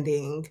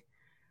understanding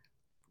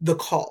the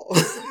call.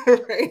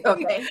 Right?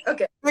 Okay.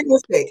 Big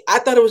mistake. I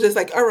thought it was just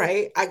like, all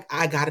right,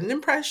 I got an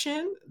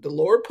impression. The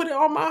Lord put it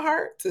on my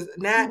heart to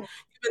Nat,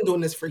 you've been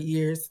doing this for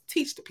years.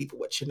 Teach the people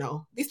what you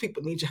know. These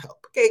people need your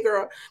help. Okay,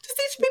 girl. Just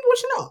teach people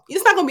what you know.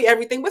 It's not gonna be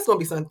everything, but it's gonna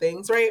be some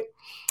things, right?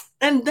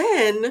 And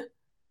then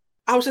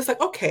I was just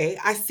like, okay,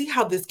 I see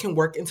how this can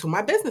work into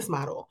my business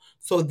model.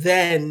 So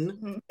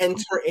then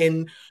enter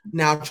in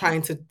now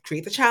trying to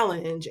create the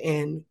challenge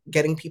and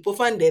getting people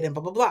funded and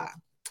blah, blah, blah.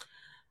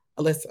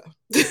 Alissa,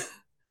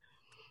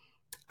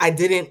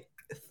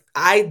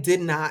 I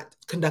did not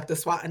conduct a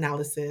SWOT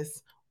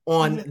analysis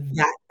on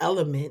that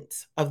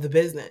element of the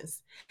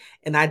business.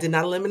 And I did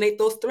not eliminate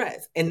those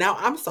threats. And now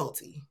I'm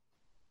salty.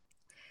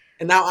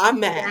 And now I'm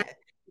mad.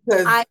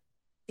 Because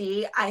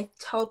I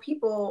tell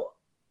people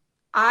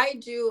I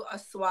do a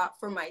SWOT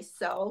for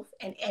myself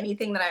and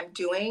anything that I'm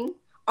doing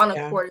on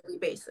a quarterly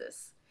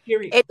basis.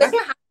 It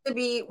doesn't have to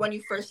be when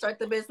you first start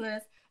the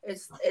business.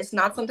 It's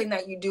not something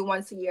that you do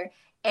once a year.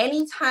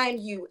 Anytime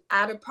you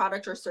add a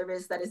product or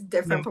service that is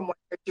different from what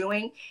you're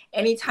doing,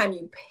 anytime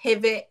you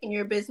pivot in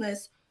your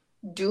business,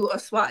 do a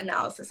SWOT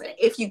analysis. And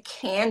if you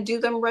can do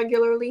them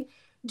regularly,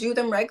 do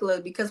them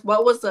regularly, because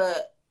what was a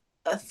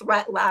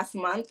threat last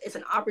month is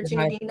an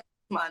opportunity next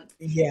month.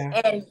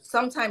 And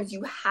sometimes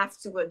you have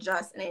to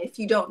adjust. And if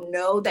you don't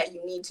know that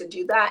you need to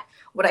do that,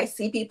 what I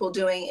see people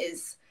doing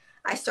is,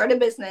 I start a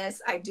business,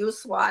 I do a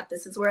SWOT,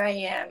 this is where I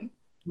am.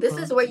 This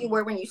is where you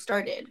were when you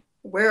started.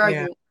 Where are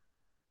you?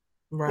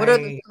 What are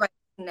the threats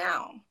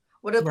now?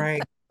 What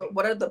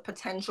are the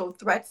potential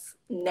threats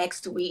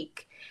next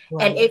week?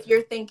 And if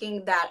you're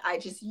thinking that I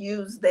just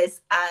use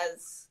this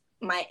as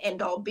my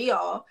end all be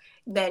all,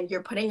 then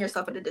you're putting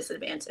yourself at a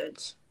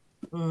disadvantage.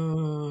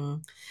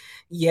 Mm.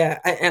 Yeah,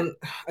 and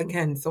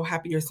again, so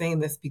happy you're saying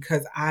this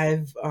because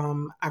I've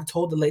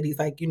told the ladies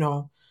like,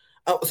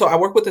 so I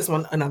work with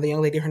another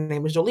young lady, her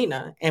name is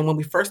Jolena, and when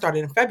we first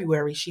started in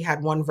February, she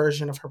had one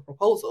version of her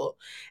proposal,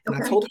 and I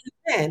Okay. told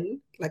her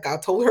then, like I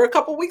told her a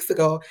couple weeks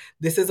ago,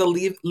 this is a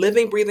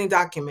living, breathing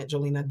document,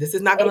 Jolena. This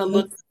is not going to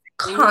look It's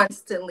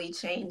constantly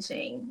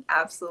changing.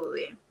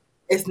 Absolutely.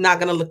 it's not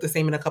going to look the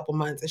same in a couple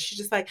months. And she's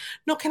just like,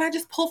 no, can I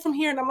just pull from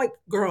here? And I'm like,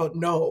 girl,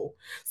 no.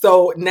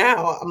 So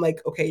now I'm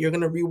like, okay, you're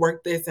going to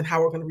rework this and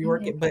how we're going to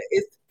rework it. But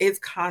it's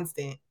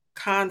constant.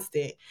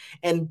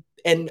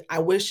 And I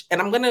wish,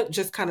 and I'm going to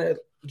just kind of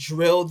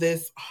drill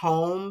this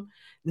home,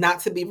 not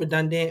to be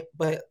redundant,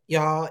 but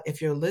y'all,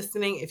 if you're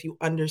listening, if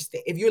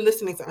you're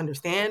listening to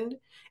understand,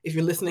 if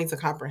you're listening to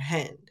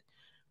comprehend,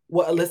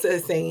 what Alissa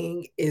is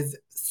saying is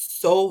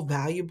so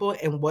valuable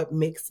and what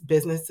makes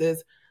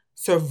businesses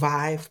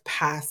survive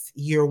past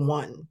year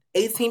one.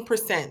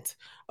 18%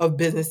 of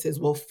businesses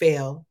will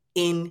fail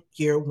in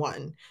year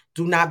one.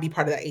 Do not be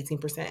part of that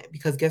 18%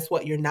 because guess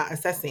what? You're not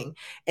assessing.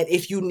 And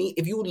if you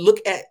look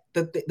at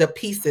the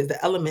pieces,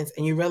 the elements,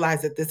 and you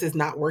realize that this is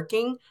not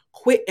working,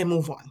 quit and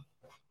move on.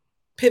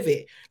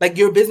 Pivot. Like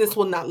your business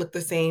will not look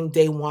the same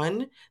day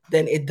one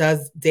than it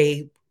does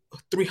day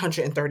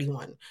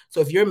 331.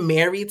 So if you're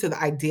married to the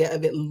idea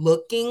of it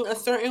looking a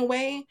certain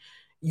way,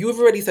 you've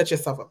already set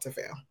yourself up to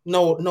fail.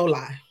 No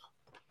lie.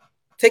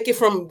 Take it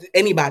from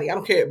anybody. I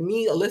don't care.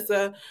 Me,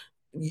 Alissa,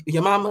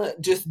 your mama,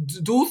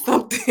 just do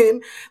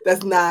something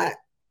that's not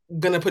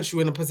gonna put you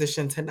in a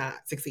position to not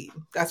succeed.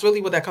 That's really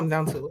what that comes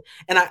down to.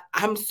 And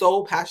I'm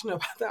so passionate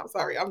about that. I'm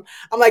sorry. I'm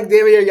like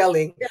damn near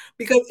yelling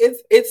because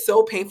it's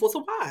so painful to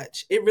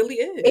watch. It really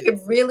is. It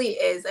really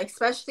is,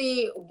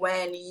 especially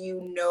when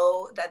you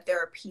know that there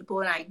are people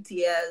and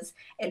ideas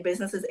and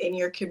businesses in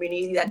your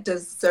community that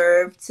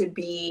deserve to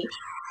be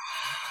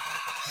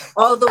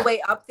all the way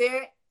up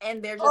there,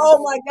 and they're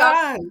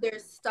just they're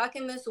stuck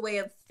in this way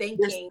of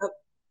thinking.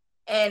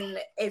 And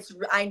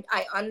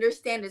I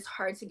understand it's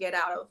hard to get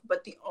out of,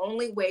 but the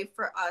only way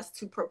for us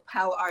to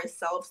propel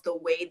ourselves the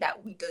way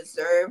that we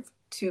deserve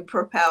to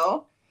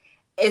propel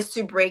is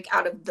to break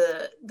out of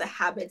the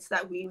habits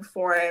that we've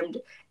formed,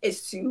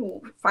 is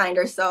to find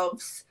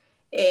ourselves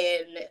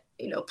in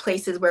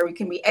places where we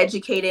can be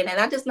educated. And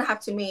that doesn't have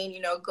to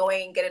mean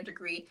going and get a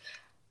degree.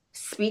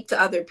 Speak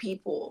to other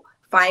people,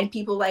 find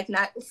people like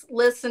that,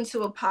 listen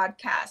to a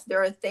podcast.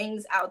 There are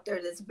things out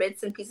there, there's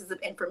bits and pieces of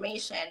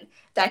information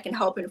that can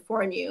help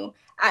inform you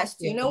as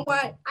to, you know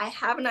what, I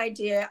have an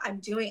idea,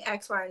 I'm doing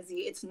X, Y, and Z,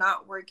 it's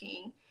not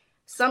working.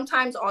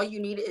 Sometimes all you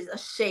need is a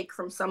shake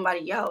from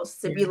somebody else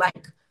to be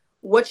like,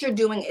 what you're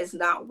doing is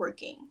not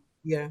working.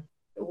 Yeah.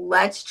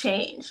 Let's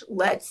change.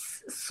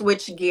 Let's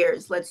switch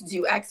gears. Let's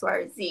do X, Y,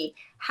 or Z.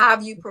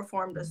 Have you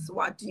performed a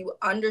SWOT? Do you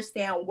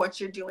understand what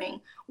you're doing,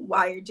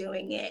 why you're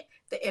doing it,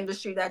 the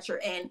industry that you're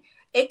in?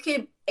 It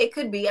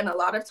could be, and a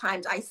lot of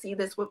times I see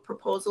this with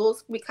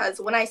proposals,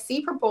 because when I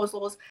see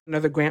proposals,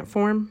 another grant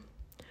form,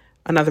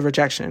 another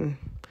rejection,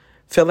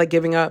 feel like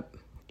giving up,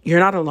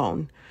 you're not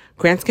alone.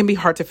 Grants can be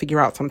hard to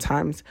figure out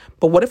sometimes,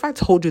 but what if I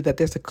told you that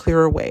there's a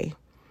clearer way?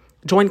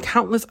 Join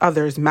countless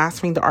others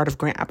mastering the art of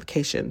grant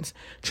applications,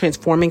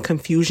 transforming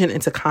confusion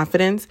into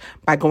confidence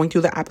by going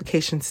through the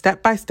application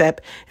step by step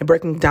and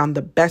breaking down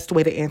the best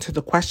way to answer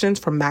the questions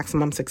for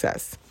maximum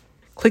success.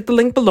 Click the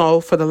link below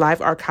for the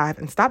live archive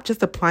and stop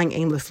just applying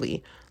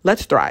aimlessly.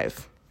 Let's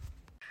thrive.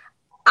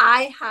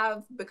 I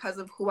have, because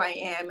of who I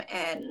am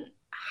and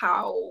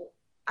how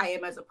I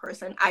am as a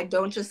person, I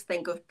don't just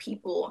think of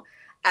people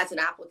as an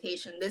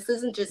application. This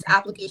isn't just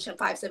application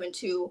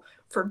 572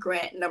 for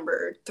grant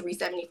number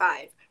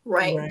 375,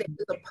 right? This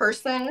is a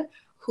person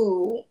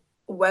who,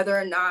 whether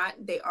or not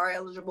they are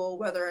eligible,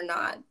 whether or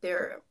not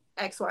they're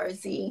X, Y, or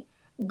Z,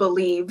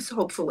 believes,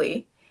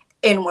 hopefully,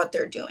 in what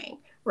they're doing,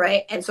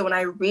 right? And so when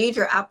I read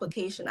your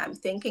application, I'm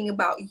thinking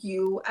about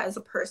you as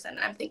a person.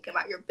 I'm thinking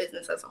about your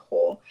business as a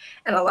whole.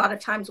 And a lot of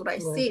times what I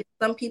see is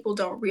some people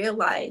don't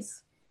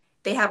realize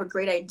they have a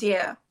great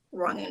idea,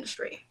 wrong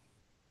industry.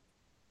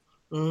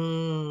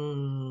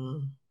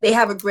 They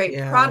have a great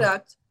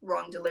product,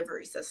 wrong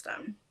delivery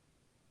system,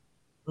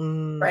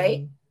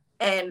 right?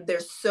 And they're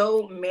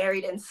so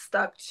married and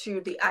stuck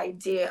to the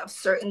idea of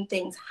certain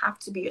things have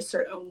to be a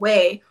certain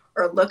way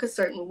or look a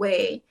certain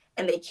way,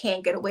 and they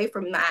can't get away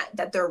from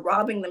that they're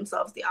robbing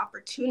themselves the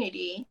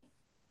opportunity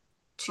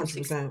to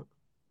 100%.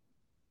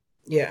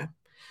 Succeed.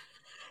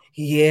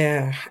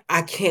 Yeah,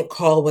 I can't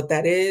call what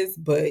that is,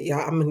 but yeah,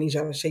 I'm gonna need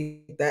y'all to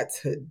shake that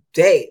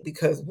today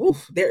because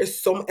there is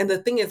so. And the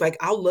thing is, like,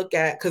 I'll look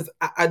at, because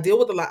I deal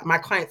with a lot of my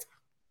clients.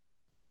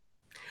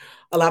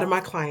 A lot of my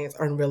clients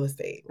are in real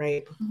estate,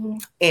 right? Mm-hmm.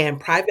 And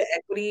private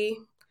equity.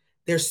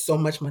 There's so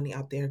much money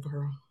out there,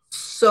 girl.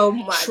 So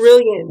much.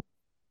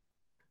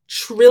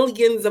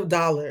 Trillions of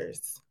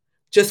dollars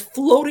just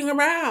floating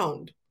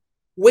around,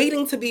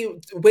 waiting to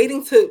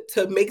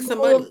make some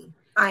money.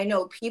 I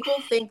know people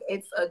think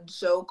it's a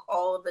joke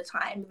all of the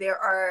time. There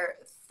are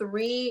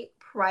 3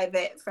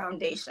 private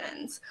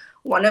foundations.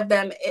 One of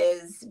them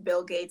is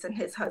Bill Gates and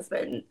his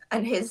husband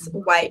and his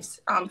wife's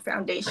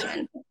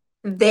foundation.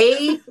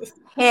 They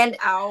hand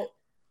out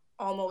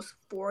almost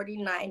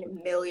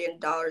 $49 million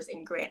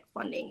in grant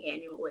funding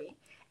annually.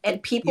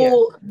 And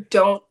people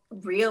don't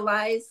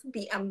realize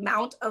the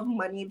amount of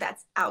money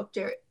that's out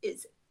there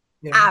is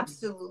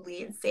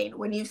absolutely insane.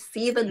 When you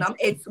see the number,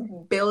 it's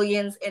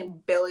billions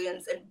and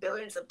billions and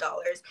billions of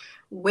dollars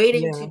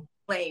waiting to be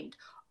claimed.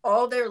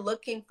 All they're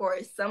looking for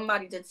is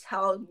somebody to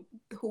tell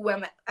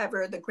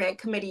whoever the grant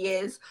committee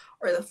is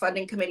or the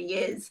funding committee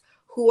is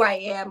who I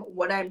am,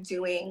 what I'm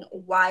doing,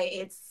 why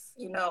it's,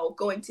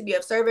 going to be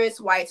of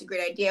service, why it's a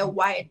great idea,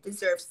 why it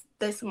deserves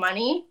this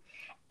money.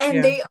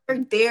 And they are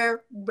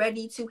there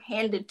ready to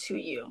hand it to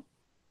you.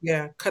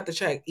 Yeah, cut the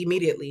check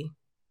immediately.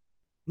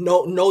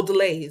 No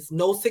delays.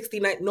 No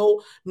 69,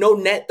 no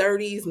net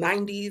 30s,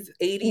 90s,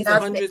 80s,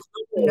 nothing. 100s.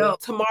 No.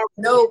 Tomorrow.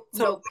 No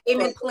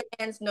payment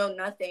plans, no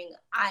nothing.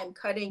 I'm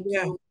cutting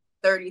you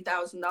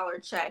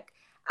 $30,000 check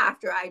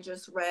after I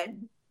just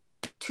read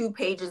 2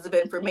 pages of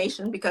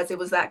information because it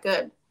was that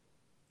good.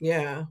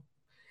 Yeah.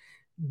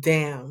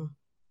 Damn.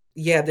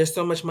 Yeah, there's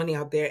so much money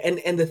out there.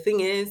 And the thing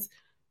is,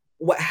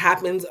 what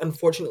happens,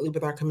 unfortunately,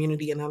 with our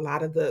community and a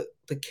lot of the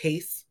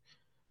case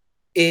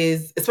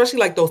is, especially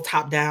like those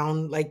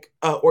top-down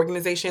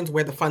organizations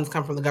where the funds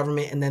come from the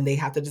government and then they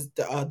have to just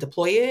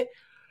deploy it.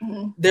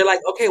 Mm-hmm. They're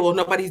like, okay, well,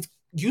 nobody's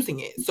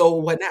using it. So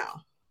what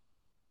now?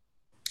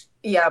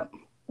 Yeah,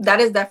 that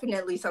is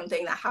definitely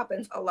something that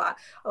happens a lot.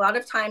 A lot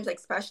of times,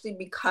 especially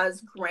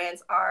because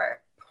grants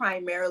are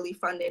primarily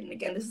funded, and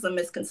again, this is a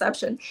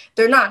misconception,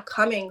 they're not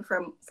coming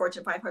from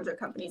Fortune 500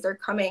 companies, they're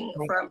coming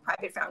from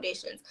private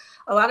foundations.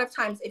 A lot of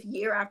times, if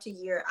year after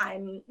year,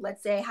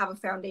 let's say I have a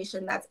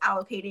foundation that's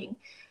allocating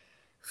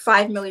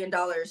 $5 million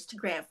to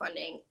grant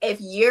funding,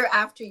 if year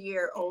after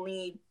year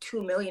only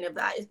 $2 million of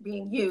that is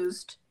being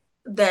used,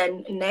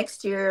 then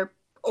next year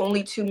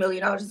only $2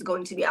 million is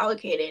going to be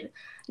allocated.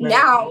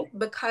 Now,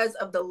 because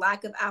of the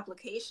lack of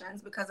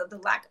applications, because of the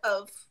lack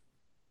of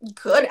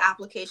good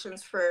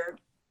applications for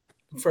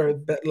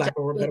the lack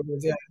of better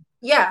words,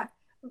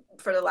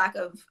 for the lack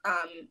of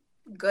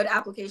good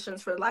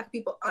applications, for the lack of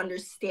people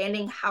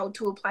understanding how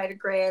to apply to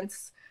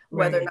grants,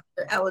 whether or not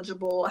they're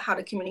eligible, how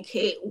to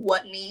communicate,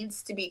 what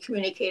needs to be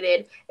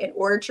communicated in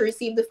order to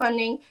receive the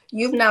funding,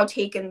 you've now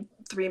taken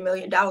 $3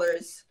 million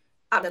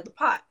out of the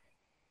pot.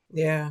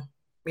 Yeah.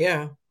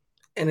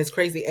 And it's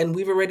crazy. And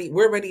we're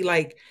already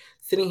like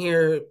sitting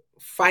here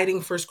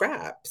fighting for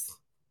scraps.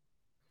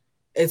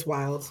 It's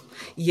wild.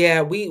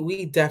 Yeah,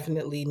 we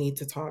definitely need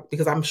to talk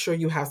because I'm sure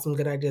you have some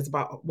good ideas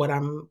about what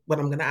I'm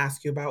going to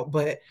ask you about.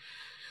 But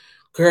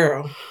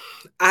girl,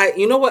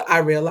 you know what I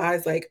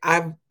realized? Like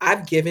I've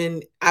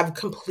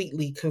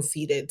completely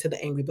conceded to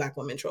the angry Black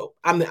woman trope.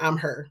 I'm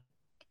her.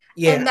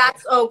 Yeah. And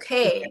that's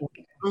okay.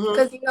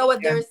 Because you know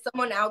what? There's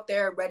someone out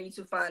there ready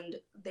to fund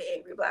the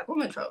angry Black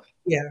woman trope.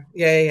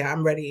 Yeah.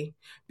 I'm ready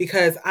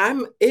because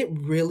it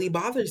really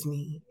bothers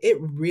me. It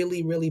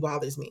really, really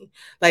bothers me.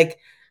 Like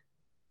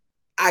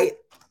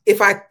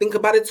if I think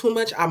about it too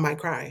much, I might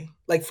cry.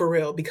 Like for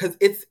real, because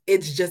it's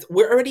just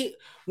we're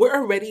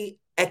already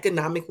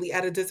economically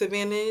at a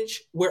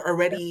disadvantage. We're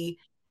already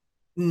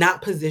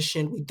not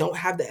positioned. We don't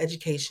have the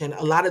education.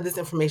 A lot of this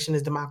information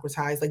is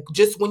democratized. Like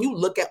just when you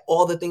look at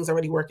all the things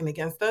already working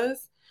against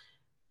us,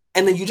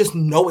 and then you just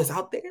know it's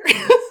out there.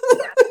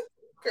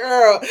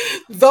 Girl,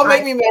 don't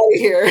make me mad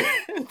here.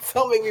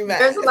 Don't make me mad.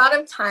 There's a lot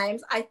of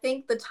times, I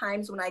think the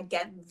times when I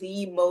get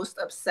the most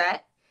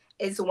upset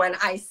is when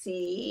I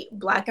see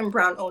Black and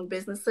brown owned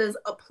businesses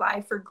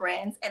apply for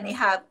grants and they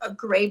have a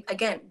great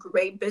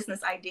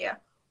business idea,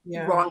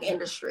 wrong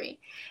industry.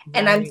 Right.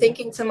 And I'm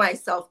thinking to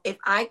myself, if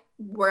I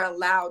were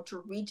allowed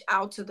to reach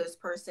out to this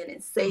person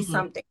and say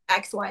something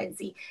X, Y, and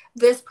Z,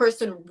 this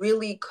person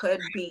really could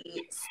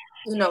be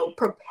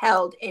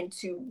propelled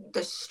into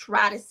the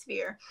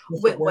stratosphere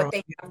with what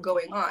they have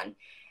going on.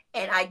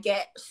 And I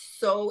get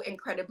so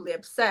incredibly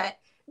upset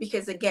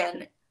because,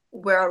 again,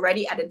 we're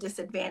already at a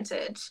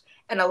disadvantage.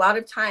 And a lot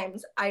of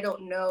times I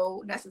don't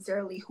know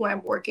necessarily who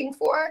I'm working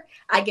for.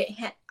 I get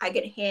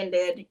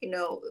handed,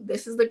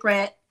 this is the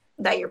grant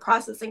that you're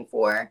processing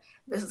for.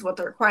 This is what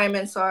the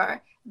requirements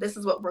are. This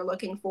is what we're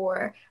looking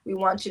for. We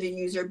want you to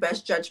use your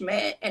best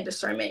judgment and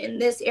discernment in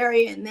this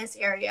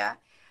area.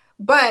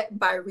 But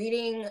by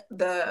reading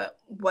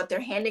what they're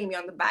handing me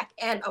on the back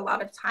end, a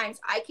lot of times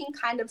I can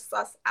kind of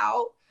suss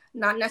out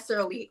not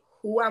necessarily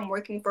who I'm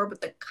working for,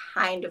 but the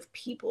kind of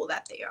people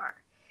that they are.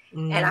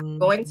 And I'm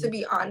going to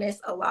be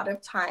honest, a lot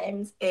of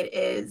times it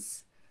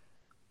is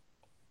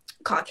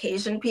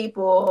Caucasian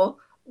people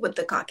with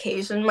the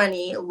Caucasian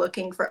money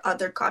looking for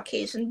other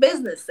Caucasian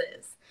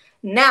businesses.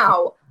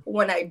 Now,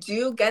 when I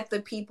do get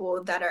the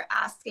people that are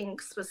asking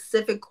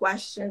specific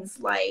questions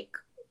like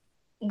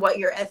what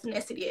your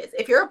ethnicity is.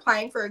 If you're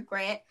applying for a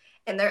grant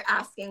and they're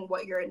asking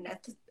what your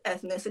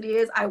ethnicity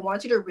is, I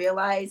want you to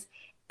realize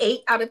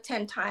 8 out of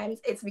 10 times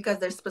it's because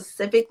they're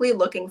specifically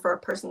looking for a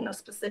person in a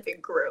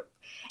specific group.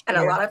 And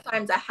a lot of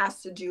times that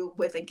has to do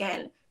with,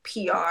 again,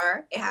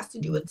 PR. It has to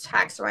do with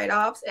tax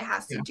write-offs. It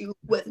has to do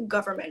with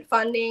government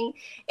funding.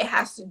 It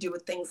has to do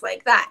with things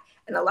like that.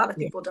 And a lot of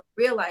people don't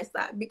realize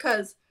that,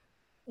 because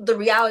the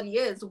reality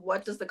is,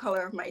 what does the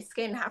color of my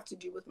skin have to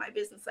do with my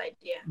business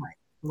idea?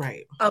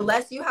 Right.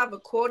 Unless you have a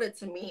quota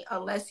to meet,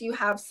 unless you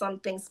have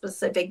something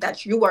specific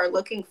that you are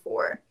looking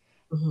for,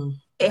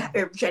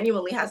 it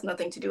genuinely has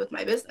nothing to do with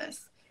my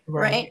business.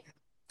 Right?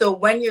 So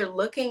when you're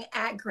looking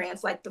at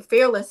grants like the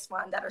Fearless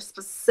Fund that are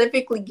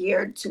specifically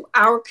geared to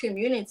our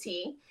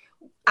community,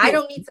 I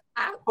don't need to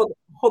ask.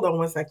 Hold on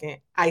one second.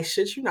 I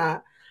shit you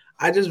not.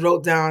 I just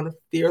wrote down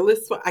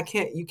Fearless.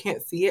 You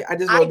can't see it. I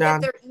just wrote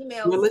down. I get their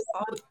emails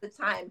all the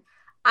time.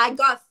 I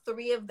got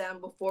 3 of them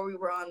before we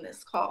were on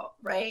this call,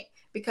 right?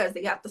 Because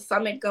they got the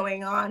summit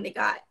going on. They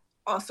got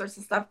all sorts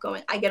of stuff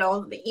going. I get all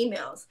of the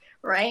emails,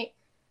 right?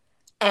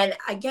 And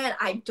again,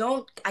 I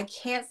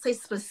can't say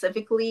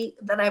specifically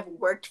that I've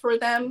worked for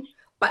them,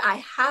 but I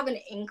have an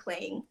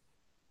inkling,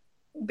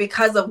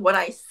 because of what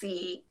I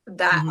see,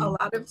 that a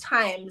lot of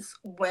times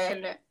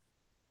when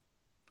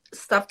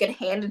stuff get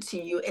handed to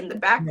you in the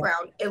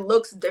background, it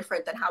looks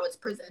different than how it's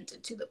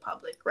presented to the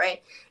public,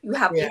 right? You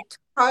have a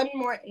ton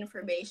more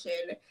information.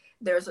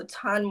 There's a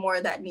ton more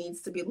that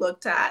needs to be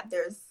looked at.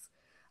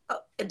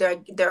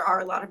 There are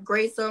a lot of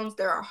gray zones.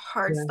 There are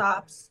hard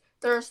stops.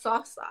 There are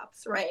soft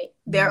stops, right?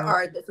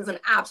 This is an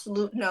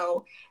absolute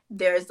no.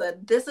 This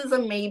is a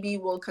maybe,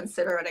 we'll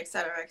consider it, et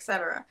cetera, et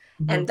cetera.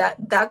 And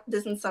that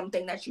isn't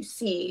something that you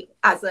see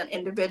as an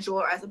individual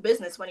or as a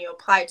business when you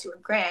apply to a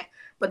grant,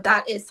 but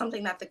that is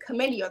something that the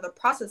committee or the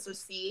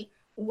processors see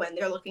when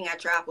they're looking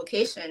at your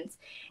applications.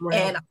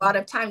 And a lot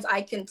of times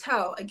I can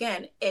tell,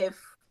 again, if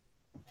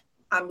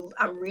I'm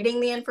reading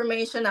the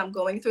information, I'm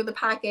going through the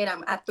packet,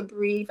 I'm at the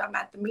brief, I'm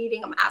at the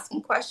meeting, I'm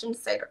asking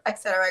questions, et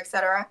cetera, et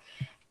cetera.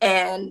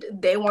 And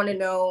they want to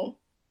know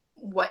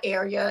what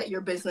area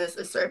your business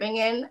is serving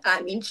in.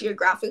 I mean,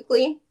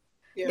 geographically.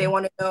 They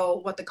want to know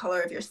what the color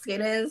of your skin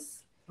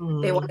is.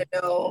 They want to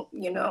know,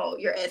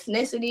 your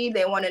ethnicity.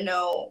 They want to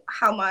know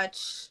how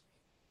much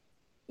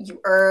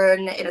you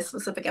earn in a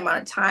specific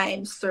amount of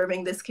time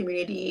serving this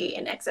community,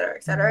 and et cetera,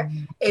 et cetera.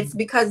 It's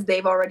because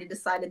they've already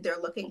decided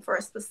they're looking for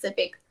a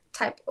specific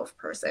type of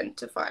person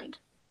to fund.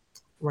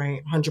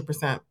 Right,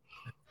 100%.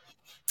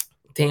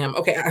 Damn.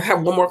 Okay, I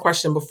have one more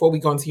question before we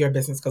go into your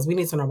business, because we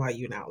need to know about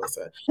you now,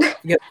 Alissa.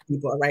 Forget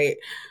people, right?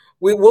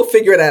 We'll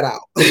figure that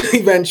out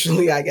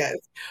eventually, I guess.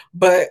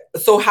 But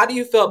so how do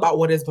you feel about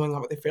what is going on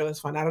with the Fearless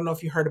Fund? I don't know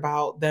if you heard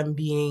about them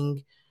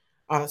being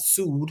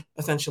sued,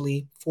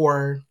 essentially,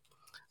 for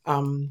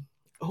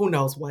who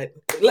knows what.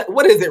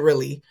 What is it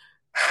really?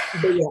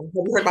 But yeah, have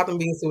you heard about them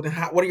being sued? And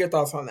what are your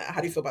thoughts on that? How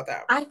do you feel about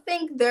that? I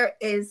think there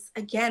is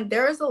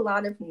a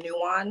lot of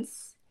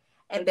nuance.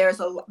 And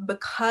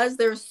because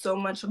there's so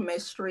much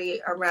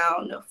mystery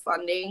around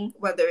funding,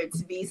 whether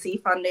it's VC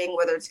funding,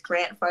 whether it's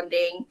grant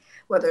funding,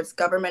 whether it's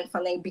government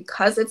funding,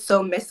 because it's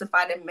so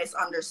mystified and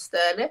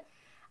misunderstood,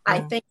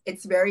 I think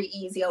it's very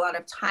easy a lot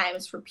of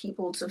times for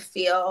people to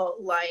feel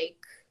like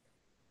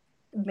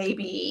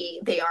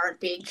maybe they aren't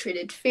being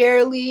treated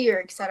fairly,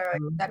 or et cetera,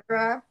 et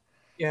cetera.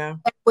 Yeah.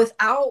 And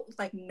without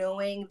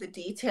knowing the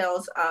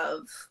details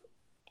of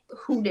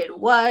who did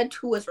what,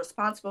 who was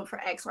responsible for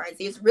X, Y,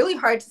 Z, it's really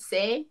hard to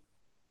say.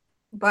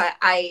 But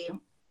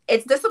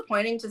it's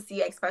disappointing to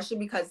see, especially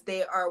because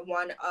they are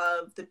one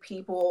of the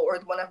people, or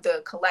one of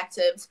the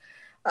collectives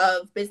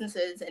of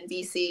businesses and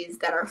VCs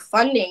that are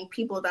funding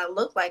people that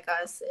look like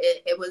us.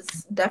 It was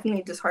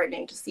definitely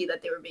disheartening to see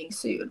that they were being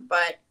sued,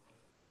 but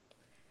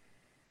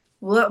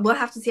we'll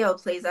have to see how it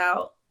plays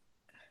out.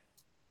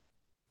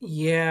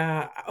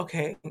 Yeah.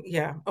 Okay.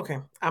 Yeah. Okay.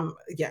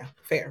 Yeah.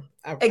 Fair.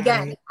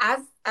 Again,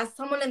 as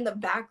someone in the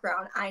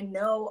background, I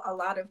know a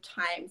lot of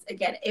times,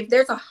 again, if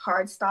there's a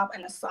hard stop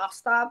and a soft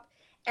stop,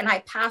 and I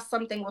pass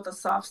something with a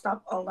soft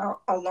stop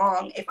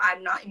along, if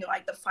I'm not,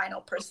 the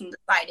final person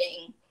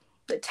deciding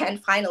the 10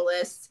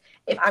 finalists,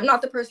 if I'm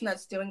not the person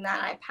that's doing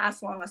that, I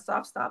pass along a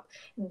soft stop,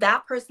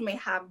 that person may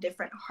have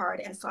different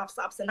hard and soft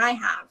stops than I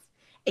have.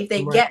 If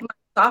they get my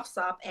soft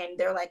stop and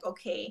they're like,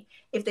 okay,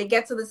 if they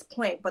get to this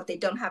point, but they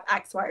don't have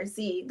X, Y, or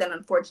Z, then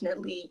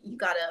unfortunately you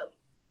gotta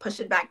push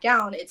it back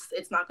down. It's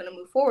not going to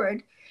move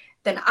forward.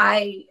 Then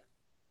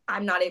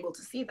I'm not able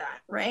to see that,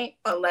 right?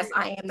 Unless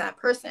I am that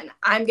person.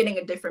 I'm getting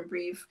a different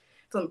brief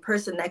from the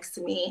person next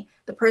to me.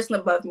 The person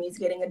above me is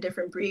getting a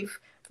different brief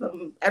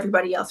from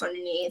everybody else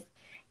underneath.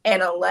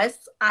 And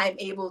unless I'm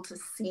able to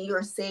see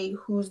or say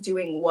who's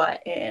doing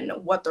what and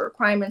what the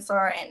requirements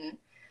are, and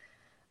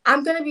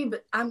I'm gonna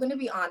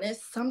be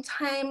honest,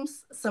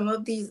 sometimes some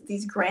of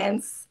these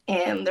grants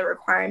and the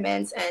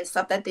requirements and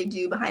stuff that they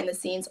do behind the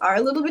scenes are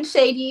a little bit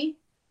shady.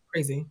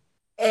 Crazy.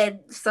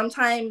 And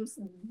sometimes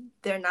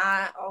they're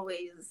not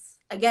always,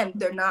 again,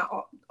 they're not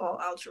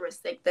all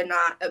altruistic. They're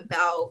not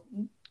about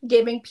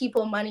giving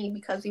people money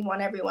because we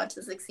want everyone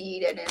to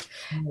succeed. And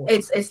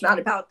it's not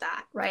about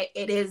that, right?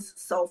 It is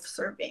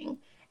self-serving.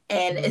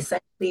 And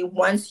essentially,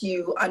 once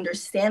you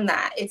understand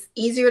that, it's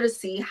easier to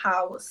see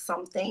how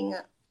something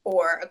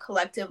or a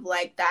collective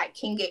like that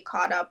can get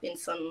caught up in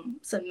some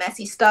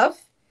messy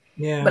stuff.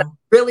 Yeah. But I'm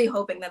really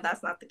hoping that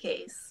that's not the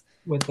case.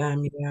 With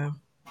them, yeah.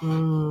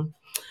 Mm.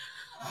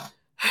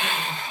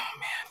 Man,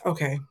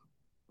 okay.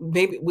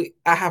 Maybe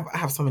I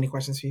have so many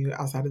questions for you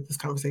outside of this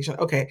conversation.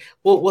 Okay,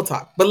 we'll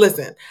talk. But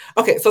listen,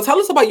 okay, so tell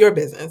us about your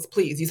business,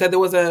 please. You said there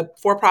was a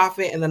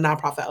for-profit and the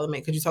nonprofit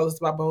element. Could you tell us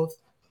about both?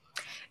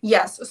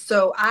 Yes.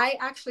 So I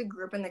actually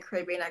grew up in the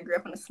Caribbean. I grew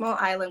up on a small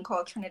island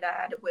called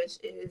Trinidad, which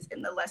is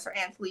in the Lesser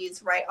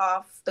Antilles, right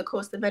off the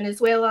coast of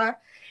Venezuela.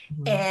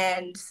 Mhm.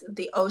 And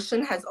the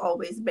ocean has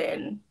always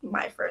been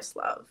my first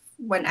love.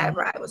 Mhm.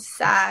 Whenever I was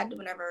sad,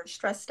 whenever I was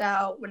stressed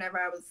out, whenever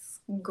I was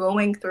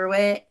going through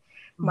it,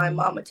 my Mhm.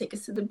 mom would take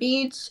us to the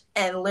beach,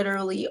 and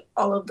literally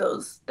all of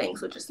those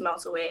things would just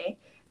melt away.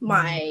 Mhm.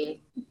 My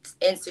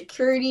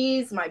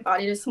insecurities, my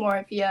body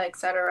dysmorphia,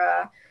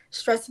 etc.,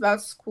 stress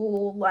about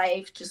school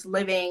life, just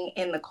living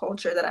in the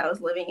culture that I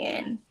was living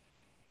in.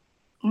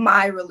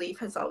 My relief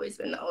has always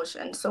been the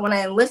ocean. So when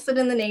I enlisted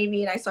in the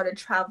Navy and I started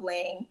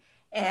traveling,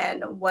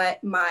 and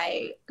what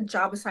my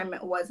job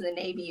assignment was in the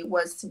Navy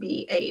was to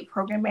be a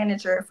program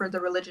manager for the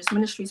religious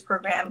ministries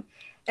program.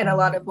 And a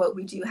lot Mhm. of what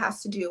we do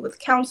has to do with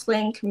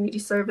counseling, community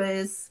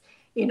service,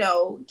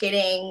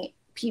 getting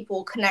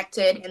people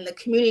connected in the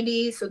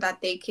community so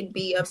that they can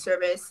be of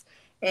service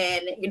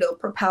and,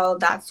 propel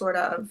that sort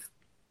of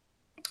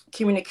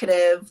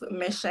communicative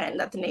mission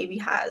that the Navy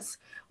has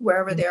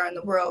wherever they are in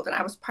the world. And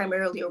I was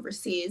primarily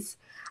overseas.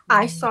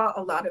 I Mhm. saw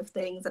a lot of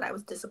things that I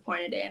was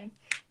disappointed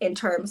in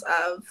terms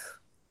of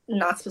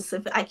not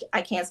specific.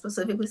 I can't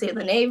specifically say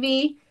the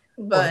Navy,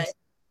 Of but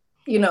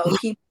course.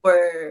 people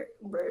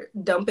were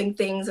dumping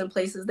things in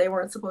places they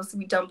weren't supposed to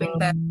be dumping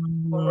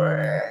them, Mhm.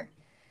 or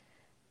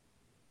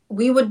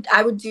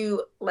I would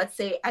do, let's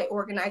say I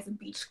organize a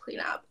beach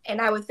cleanup,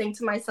 and I would think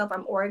to myself,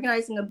 I'm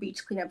organizing a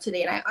beach cleanup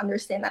today, and I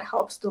understand that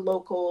helps the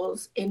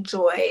locals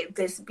enjoy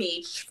this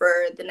beach for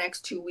the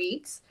next 2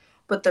 weeks.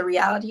 But the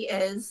reality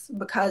is,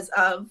 because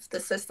of the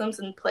systems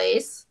in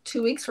place,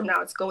 2 weeks from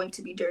now it's going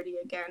to be dirty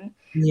again.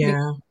 Because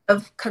Yeah.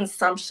 of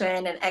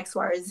consumption and X,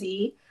 Y, or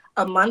Z,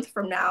 a month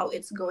from now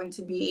it's going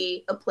to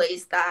be a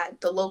place that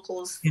the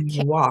locals In the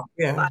can't walk.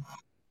 Yeah. fly.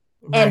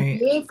 And Right.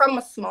 being from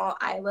a small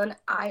island,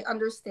 I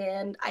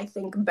understand, I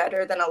think,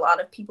 better than a lot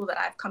of people that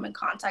I've come in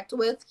contact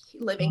with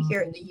living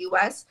here in Mhm. the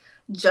US,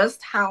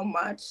 just how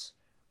much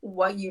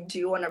what you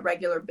do on a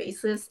regular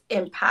basis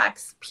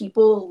impacts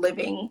people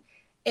living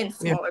in Yeah.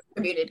 smaller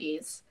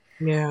communities.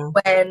 Yeah.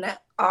 When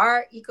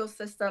our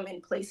ecosystem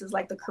in places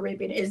like the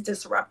Caribbean is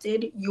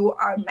disrupted, you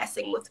are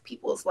messing with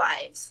people's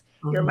lives.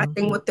 You're Mhm.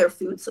 messing with their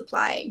food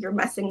supply. You're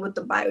messing with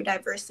the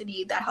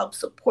biodiversity that helps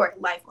support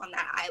life on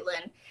that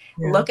island.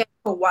 Yeah. Look at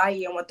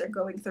Hawaii and what they're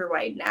going through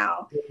right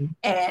now. Mhm.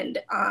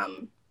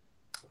 And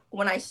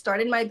when I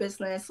started my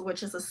business,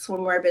 which is a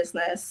swimwear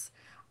business,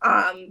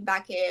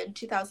 back in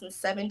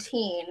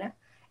 2017,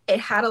 it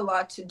had a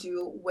lot to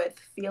do with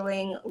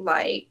feeling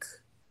like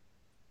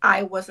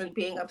I wasn't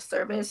being of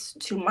service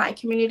to my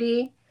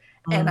community.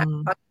 And I'm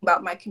Mhm. talking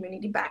about my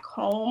community back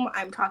home.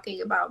 I'm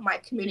talking about my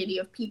community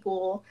of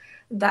people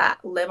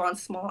that live on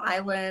small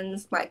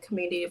islands, my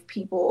community of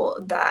people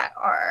that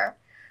are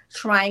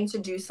trying to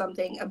do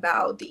something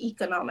about the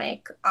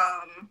economic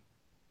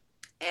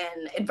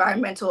and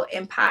environmental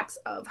impacts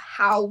of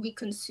how we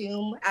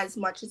consume as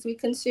much as we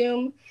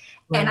consume.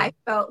 And Right.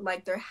 I felt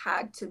like there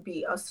had to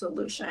be a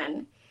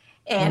solution.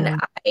 And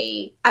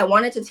Yeah. I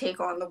wanted to take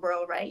on the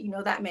world, right?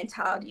 That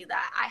mentality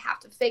that I have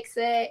to fix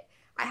it,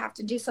 I have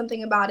to do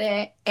something about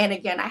it. And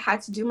again, I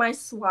had to do my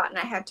SWOT, and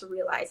I had to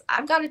realize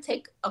I've got to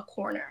take a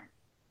corner.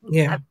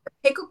 Yeah. I've got to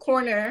pick a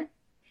corner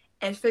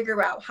and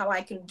figure out how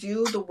I can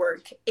do the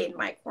work in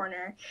my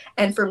corner.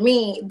 And for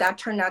me, that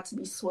turned out to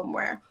be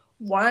swimwear.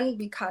 One,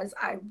 because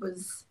I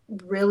was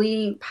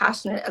really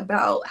passionate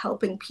about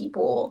helping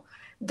people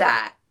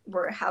that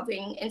were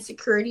having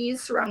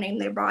insecurities surrounding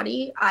their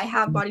body. I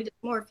have body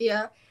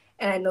dysmorphia,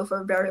 and I know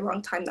for a very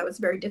long time that was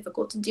very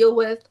difficult to deal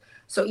with.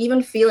 So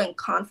even feeling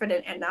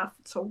confident enough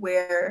to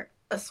wear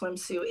a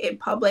swimsuit in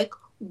public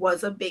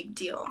was a big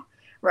deal,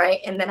 right?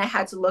 And then I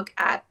had to look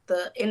at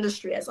the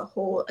industry as a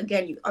whole.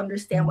 Again, you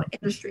understand what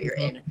industry you're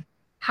in.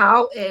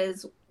 How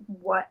is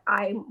what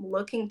I'm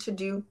looking to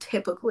do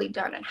typically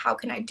done, and how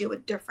can I do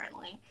it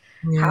differently?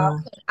 How Yeah.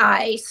 can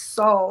I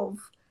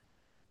solve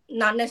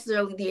not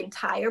necessarily the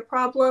entire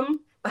problem,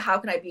 but how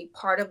can I be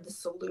part of the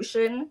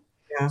solution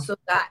Yeah. so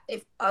that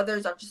if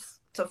others are just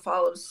to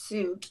follow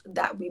suit,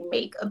 that we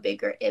make a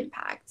bigger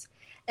impact.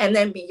 And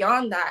then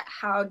beyond that,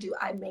 how do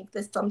I make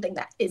this something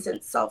that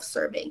isn't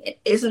self-serving? It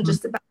isn't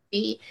just about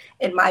me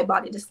and my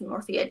body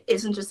dysmorphia. It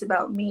isn't just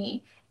about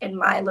me and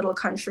my little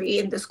country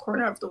in this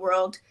corner of the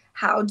world.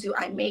 How do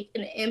I make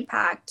an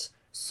impact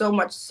so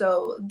much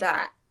so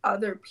that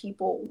other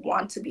people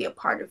want to be a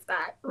part of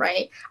that,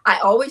 right? I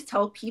always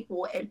tell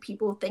people, and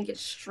people think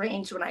it's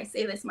strange when I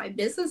say this, my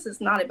business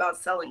is not about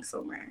selling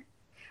somewhere.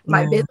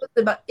 My Yeah.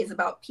 business is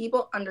about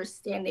people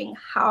understanding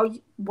how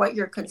what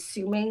you're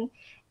consuming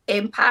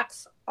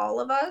impacts all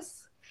of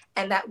us,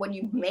 and that when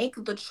you make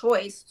the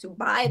choice to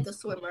buy the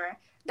swimmer,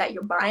 that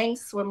you're buying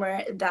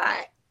swimmer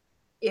that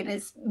it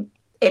is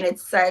in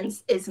its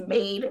sense is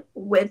made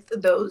with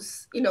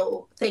those,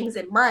 things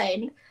in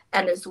mind,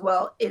 and as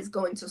well is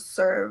going to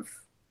serve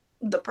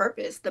the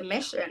purpose, the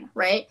mission,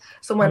 right?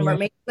 So when we're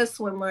making the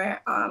swimwear,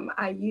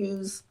 I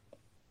use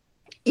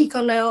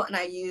Econail and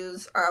I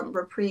use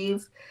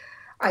Reprieve.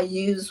 I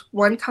use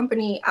one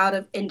company out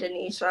of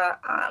Indonesia.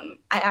 I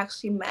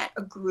actually met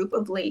a group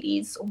of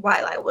ladies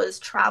while I was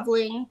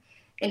traveling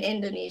in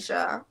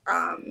Indonesia.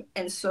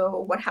 And so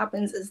what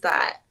happens is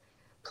that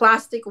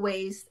plastic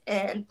waste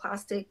and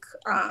plastic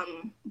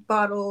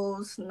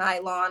bottles,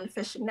 nylon,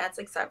 fishing nets,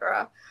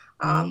 etc.,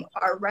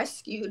 are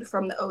rescued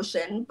from the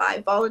ocean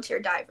by volunteer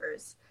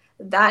divers.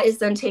 That is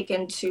then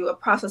taken to a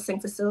processing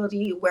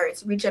facility where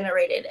it's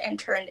regenerated and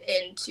turned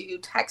into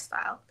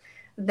textile.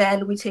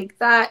 Then we take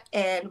that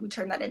and we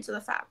turn that into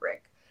the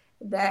fabric.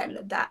 Then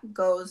that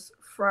goes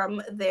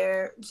from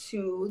there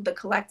to the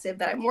collective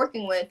that I'm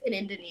working with in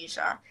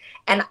Indonesia.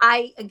 And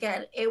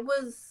again, it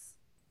was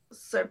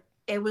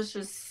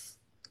just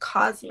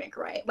cosmic,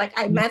 right? Like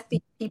I met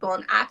these people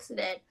on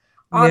accident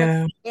on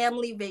a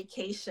family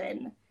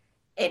vacation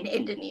in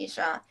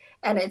Indonesia.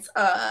 And it's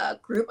a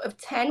group of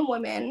 10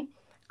 women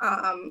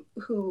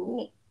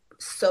who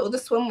sew the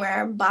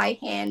swimwear by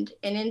hand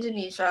in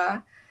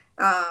Indonesia.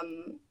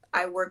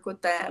 I work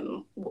with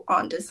them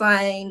on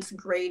designs,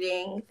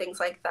 grading, things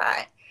like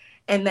that.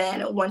 And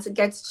then once it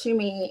gets to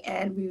me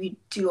and we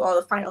do all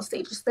the final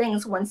stages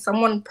things, when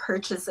someone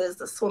purchases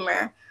the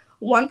swimwear,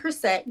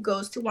 1%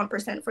 goes to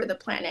 1% for the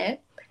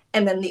planet.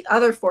 And then the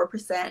other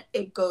 4%,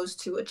 it goes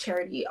to a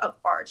charity of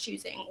our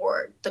choosing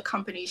or the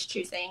company's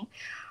choosing.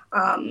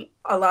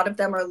 A lot of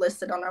them are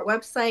listed on our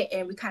website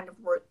and we kind of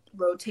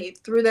rotate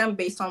through them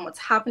based on what's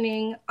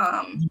happening.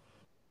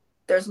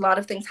 There's a lot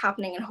of things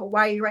happening in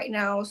Hawaii right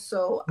now.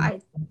 So I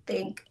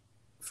think,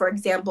 for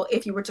example,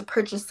 if you were to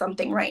purchase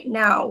something right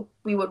now,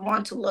 we would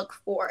want to look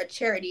for a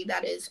charity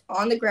that is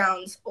on the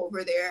grounds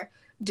over there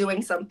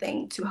doing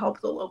something to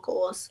help the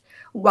locals.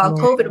 While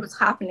COVID was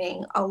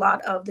happening, a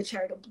lot of the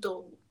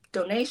charitable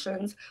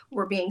donations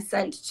were being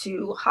sent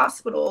to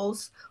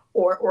hospitals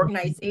or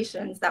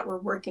organizations that were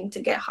working to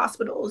get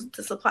hospitals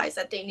the supplies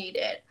that they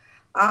needed.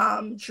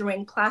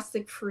 During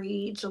Plastic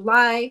Free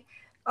July,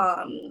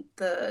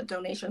 the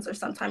donations are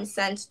sometimes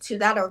sent to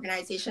that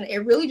organization.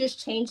 It really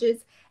just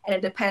changes and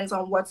it depends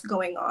on what's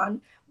going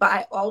on. But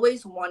I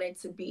always wanted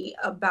to be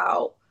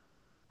about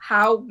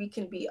how we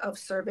can be of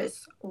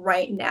service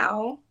right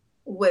now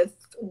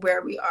with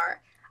where we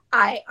are.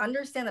 I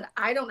understand that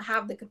I don't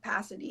have the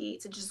capacity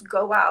to just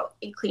go out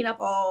and clean up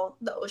all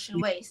the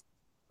ocean waste.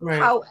 Right.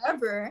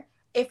 However,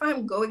 if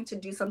I'm going to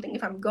do something,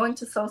 if I'm going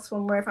to sell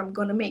swimwear, if I'm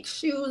going to make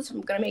shoes, if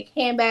I'm going to make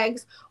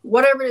handbags,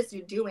 whatever it is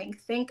you're doing,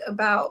 think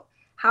about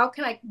how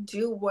can I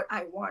do what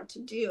I want to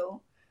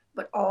do,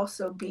 but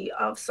also be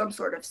of some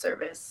sort of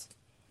service.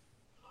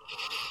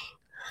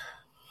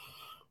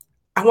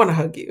 I want to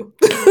hug you.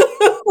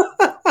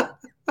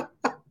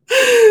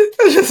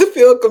 I just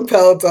feel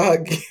compelled to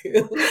hug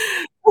you.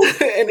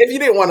 And if you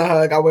didn't want to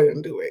hug, I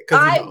wouldn't do it.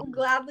 I will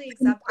gladly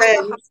accept. I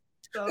will hug,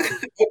 so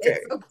okay.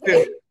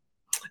 Good.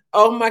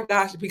 Oh my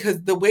gosh,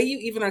 because the way you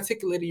even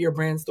articulated your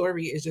brand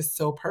story is just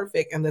so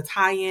perfect. And the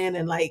tie-in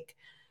and like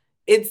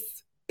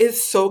it's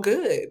so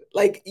good.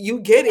 Like you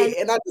get it.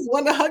 And I just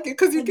want to hug you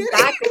because you get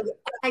it.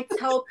 I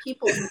tell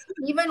people,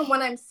 even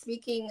when I'm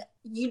speaking,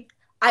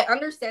 I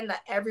understand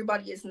that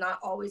everybody is not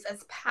always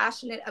as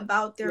passionate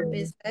about their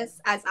business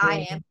as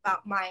I am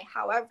about mine.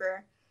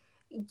 However,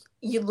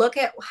 you look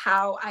at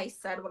how I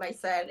said what I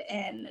said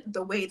and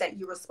the way that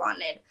you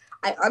responded.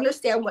 I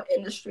understand what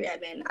industry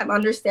I'm in. I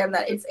understand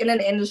that it's in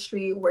an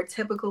industry where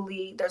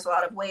typically there's a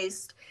lot of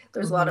waste,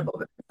 there's a lot of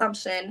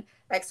overconsumption,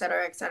 et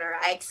cetera, et cetera.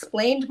 I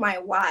explained my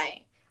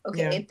why.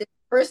 Okay, it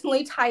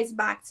personally ties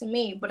back to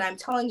me, but I'm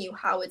telling you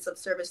how it's of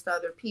service to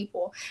other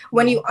people.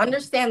 When you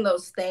understand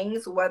those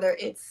things, whether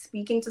it's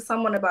speaking to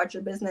someone about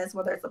your business,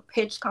 whether it's a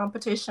pitch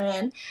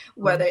competition,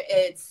 whether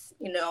it's,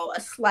 a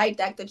slide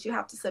deck that you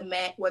have to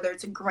submit, whether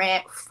it's a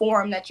grant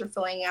form that you're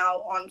filling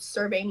out on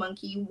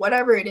SurveyMonkey,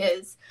 whatever it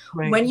is,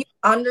 when you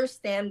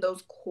understand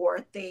those core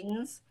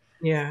things,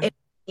 it's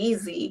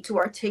easy to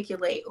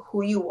articulate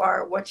who you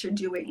are, what you're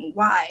doing,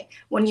 why.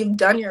 When you've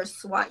done your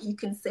SWOT, you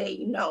can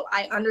say,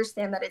 I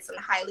understand that it's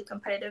a highly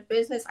competitive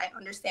business. I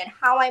understand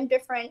how I'm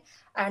different.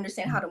 I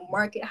understand how to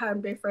market how I'm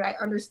different. I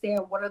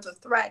understand what are the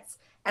threats,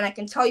 and I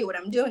can tell you what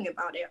I'm doing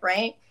about it,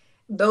 right?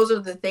 Those are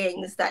the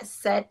things that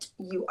set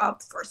you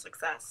up for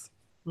success.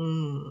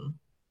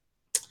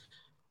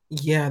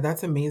 Yeah,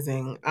 that's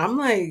amazing.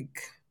 My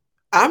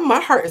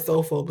heart is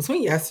so full.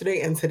 Between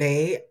yesterday and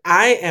today,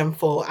 I am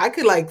full. I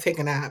could take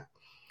a nap.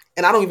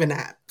 And I don't even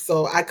nap.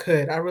 So I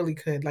really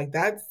could.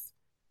 That's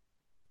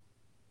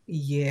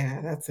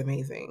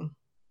amazing.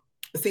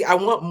 See, I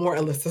want more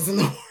Alissas in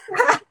the world.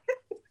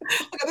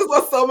 I just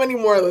want so many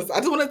more Alissas. I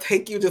just want to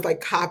take you just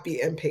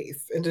copy and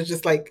paste and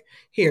just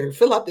here,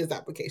 fill out this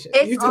application.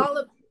 It's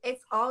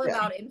all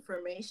about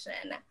information.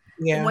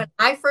 Yeah. When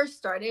I first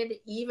started,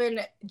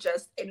 even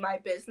just in my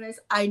business,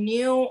 I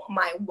knew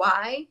my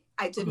why.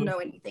 I didn't know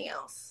anything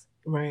else.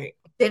 Right.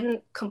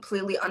 didn't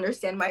completely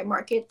understand my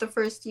market the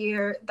first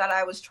year that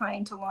I was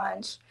trying to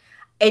launch.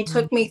 It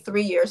took me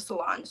 3 years to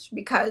launch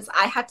because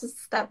I had to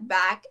step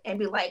back and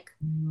be like,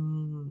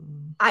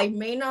 I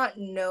may not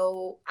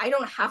know, I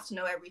don't have to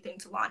know everything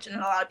to launch. And a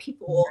lot of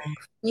people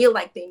feel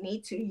like they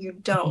need to. You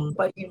don't,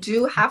 but you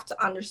do have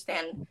to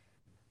understand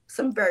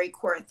some very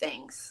core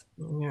things,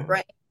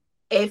 right?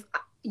 If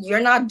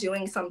you're not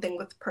doing something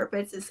with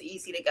purpose, it's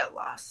easy to get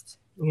lost.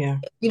 Yeah.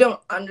 If you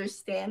don't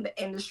understand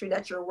the industry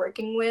that you're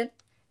working with,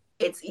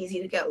 it's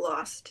easy to get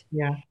lost.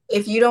 Yeah.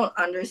 If you don't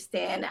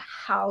understand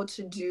how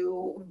to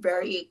do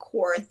very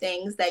core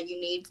things that you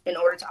need in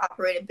order to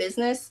operate a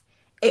business,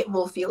 it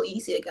will feel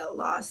easy to get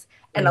lost.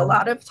 And a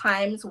lot of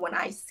times when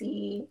I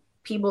see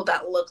people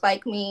that look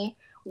like me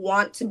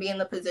want to be in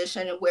the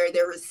position where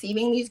they're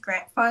receiving these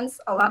grant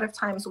funds, a lot of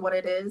times what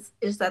it is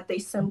that they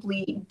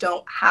simply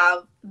don't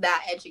have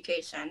that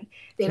education.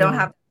 They don't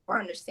have more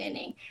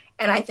understanding.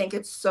 And I think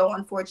it's so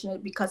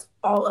unfortunate because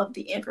all of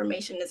the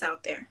information is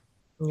out there.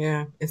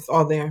 Yeah, it's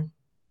all there.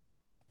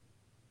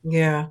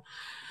 Yeah.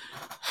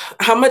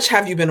 How much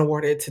have you been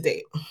awarded to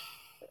date?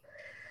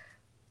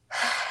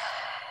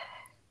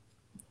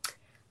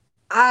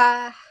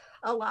 A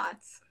lot.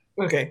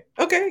 Okay.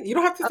 You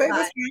don't have to say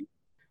this.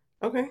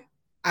 Okay.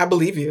 I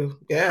believe you.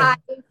 Yeah.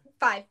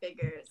 Five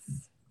figures.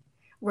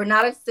 We're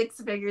not at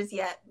 6 figures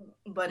yet,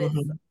 but it's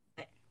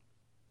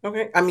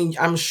okay. I mean,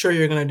 I'm sure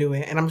you're gonna do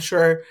it, and I'm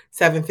sure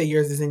 7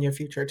 figures is in your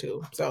future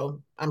too.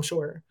 So I'm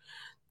sure.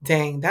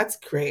 Dang, that's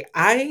great.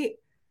 I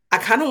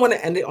kind of want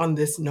to end it on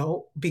this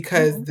note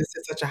because this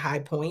is such a high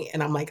point,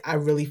 and I'm like, I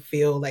really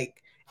feel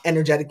like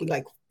energetically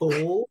like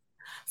full.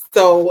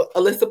 So,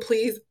 Alissa,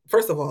 please,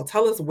 first of all,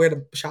 tell us where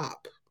to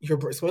shop your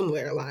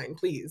swimwear line,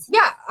 please.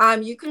 Yeah,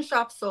 you can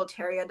shop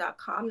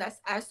Soulteria.com.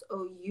 That's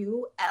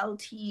SOULTRIA.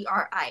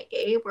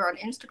 We're on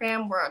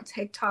Instagram. We're on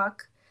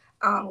TikTok.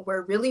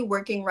 We're really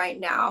working right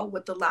now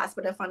with the last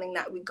bit of funding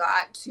that we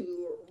got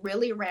to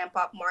really ramp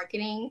up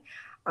marketing.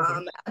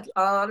 A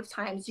lot of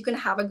times you can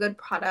have a good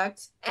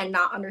product and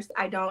not understand.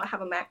 I don't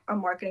have a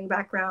marketing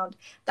background.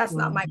 That's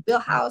not my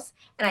wheelhouse.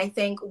 And I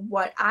think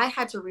what I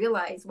had to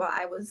realize while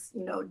I was,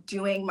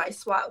 doing my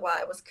SWOT, while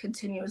I was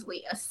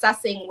continuously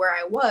assessing where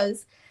I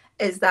was,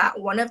 is that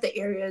one of the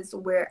areas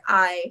where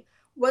I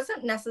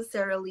wasn't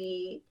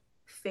necessarily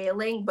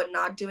failing, but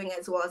not doing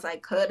as well as I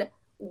could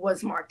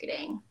was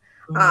marketing.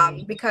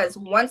 Because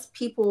once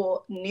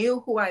people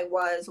knew who I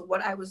was,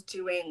 what I was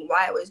doing,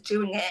 why I was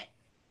doing it,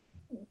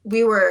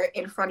 we were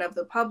in front of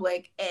the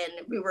public and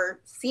we were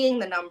seeing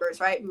the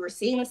numbers, right? We were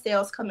seeing the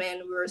sales come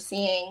in. We were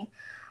seeing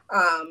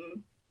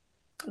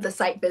the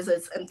site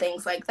visits and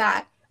things like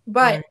that.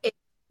 But if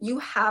you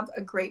have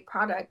a great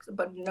product,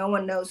 but no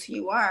one knows who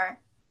you are,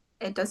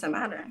 it doesn't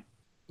matter.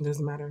 It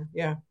doesn't matter.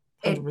 Yeah.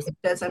 It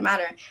doesn't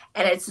matter.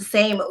 And it's the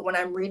same when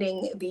I'm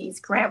reading these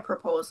grant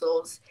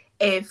proposals.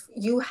 If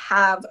you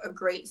have a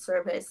great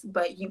service,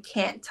 but you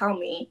can't tell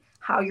me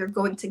how you're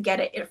going to get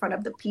it in front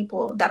of the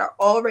people that are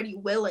already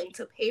willing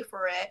to pay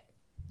for it,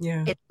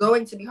 it's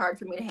going to be hard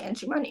for me to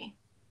hand you money.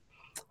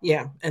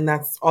 Yeah, and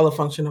that's all a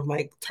function of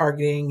like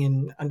targeting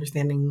and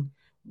understanding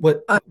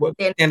what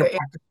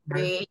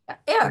industry.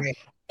 Yeah,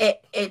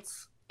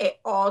 it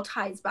all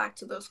ties back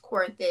to those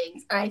core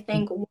things. And I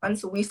think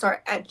once we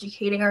start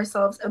educating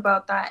ourselves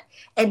about that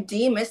and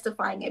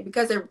demystifying it,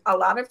 because a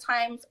lot of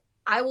times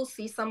I will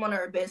see someone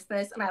or a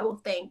business and I will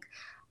think,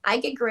 I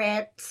get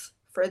grants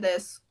for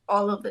this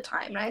all of the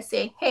time. And I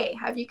say, hey,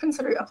 have you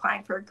considered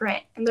applying for a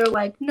grant? And they're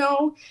like,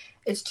 no,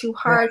 it's too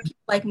hard. People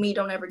like me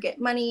don't ever get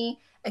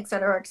money, et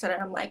cetera, et cetera.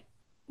 I'm like,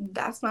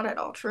 that's not at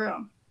all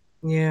true.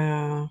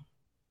 Yeah.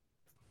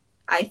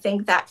 I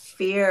think that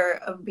fear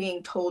of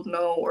being told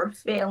no or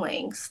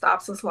failing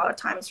stops us a lot of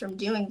times from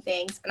doing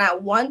things.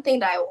 And one thing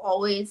that I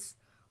always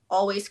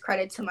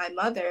credit to my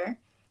mother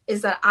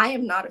is that I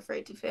am not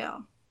afraid to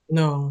fail.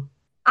 No.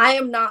 I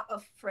am not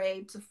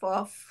afraid to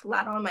fall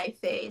flat on my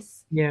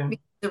face. Yeah.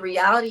 Because the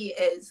reality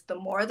is the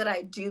more that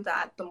I do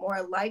that, the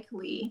more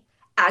likely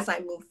as I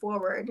move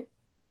forward,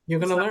 you're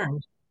going to learn.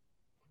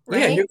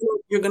 Right? Yeah,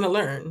 you're going to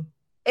learn.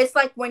 It's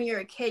like when you're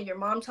a kid, your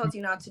mom tells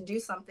you not to do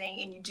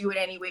something and you do it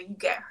anyway, you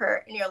get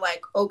hurt. And you're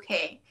like,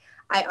 okay,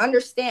 I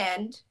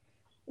understand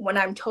when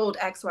I'm told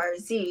X, Y, or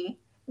Z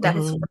that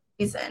it's for a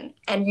reason.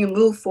 And you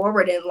move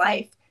forward in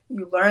life,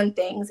 you learn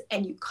things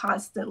and you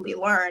constantly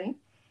learn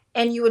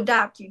and you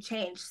adapt, you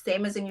change.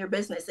 Same as in your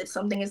business. If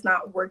something is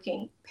not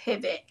working,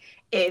 pivot.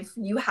 If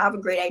you have a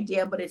great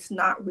idea, but it's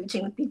not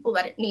reaching the people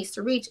that it needs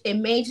to reach, it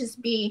may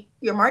just be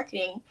your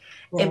marketing.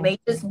 Yeah. It may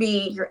just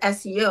be your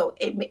SEO.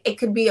 It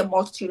could be a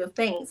multitude of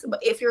things.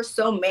 But if you're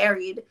so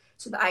married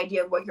to the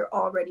idea of what you're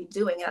already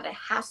doing, that it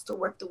has to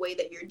work the way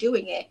that you're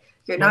doing it,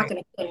 you're not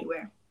going to get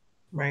anywhere.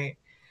 Right.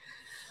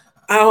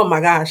 Oh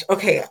my gosh.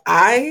 Okay.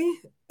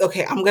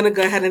 I'm going to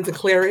go ahead and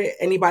declare it.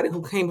 Anybody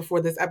who came before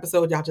this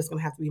episode, y'all just going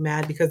to have to be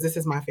mad because this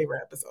is my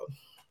favorite episode.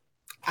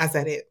 I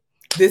said it.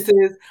 This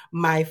is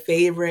my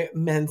favorite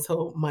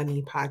mental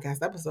money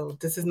podcast episode.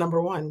 This is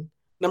number one.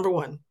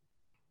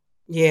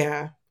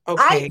 Yeah.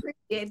 Okay. I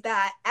appreciate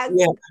that. As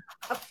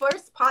a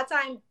first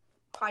part-time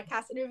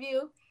podcast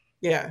interview,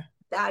 yeah,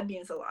 that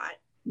means a lot.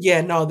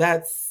 yeah. No,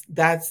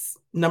 that's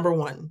number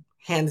one,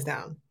 hands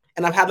down.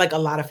 And I've had like a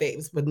lot of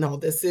faves, but no,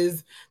 this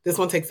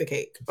one takes the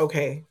cake.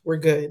 Okay, we're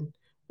good.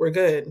 We're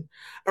good.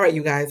 All right,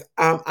 you guys.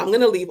 I'm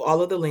gonna leave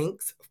all of the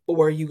links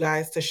for you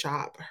guys to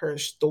shop her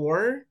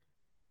store.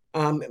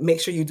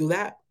 Make sure you do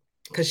that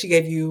because she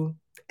gave you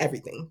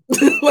everything.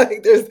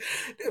 Like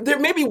there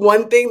may be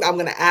one thing I'm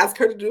gonna ask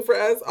her to do for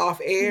us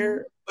off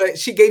air, but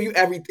she gave you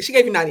everything. She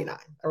gave you 99.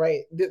 All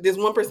right. There's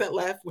 1%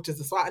 left, which is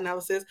the SWOT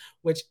analysis,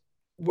 which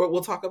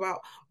we'll talk about.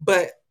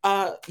 But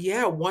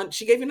yeah,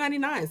 she gave you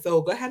 99.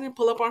 So go ahead and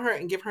pull up on her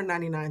and give her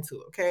 99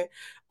 too. Okay.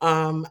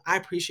 I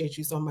appreciate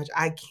you so much.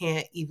 I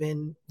can't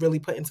even really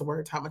put into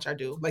words how much I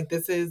do. Like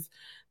this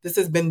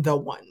has been the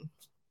one.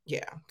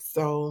 Yeah.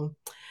 So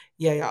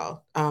yeah,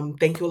 y'all.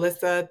 Thank you,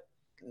 Alissa.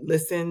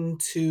 Listen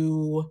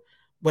to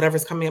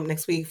whatever's coming up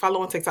next week.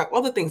 Follow on TikTok,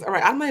 all the things. All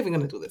right, I'm not even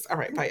gonna do this. All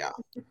right, bye, y'all.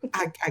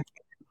 I can't.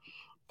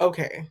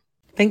 Okay.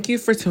 Thank you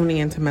for tuning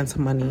into Mental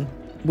Money,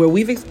 where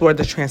we've explored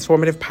the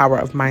transformative power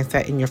of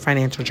mindset in your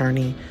financial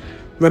journey.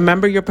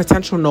 Remember, your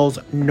potential knows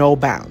no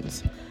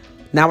bounds.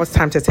 Now it's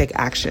time to take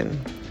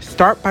action.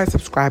 Start by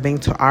subscribing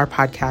to our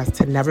podcast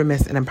to never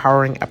miss an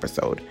empowering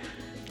episode.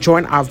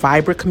 Join our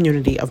vibrant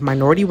community of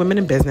minority women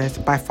in business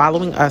by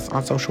following us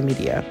on social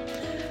media.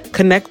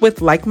 Connect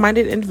with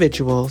like-minded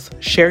individuals,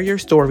 share your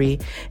story,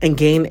 and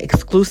gain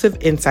exclusive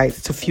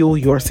insights to fuel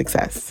your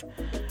success.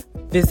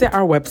 Visit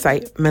our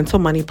website,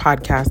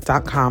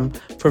 mentalmoneypodcast.com,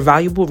 for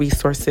valuable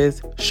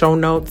resources, show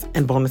notes,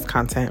 and bonus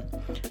content.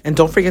 And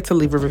don't forget to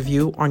leave a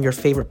review on your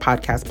favorite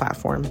podcast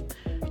platform.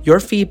 Your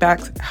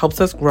feedback helps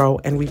us grow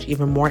and reach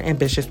even more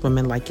ambitious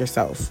women like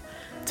yourself.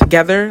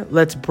 Together,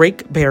 let's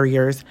break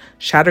barriers,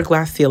 shatter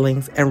glass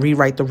ceilings, and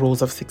rewrite the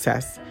rules of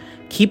success.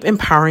 Keep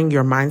empowering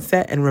your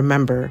mindset, and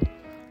remember,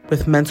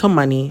 with Mental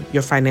Money,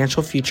 your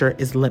financial future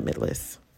is limitless.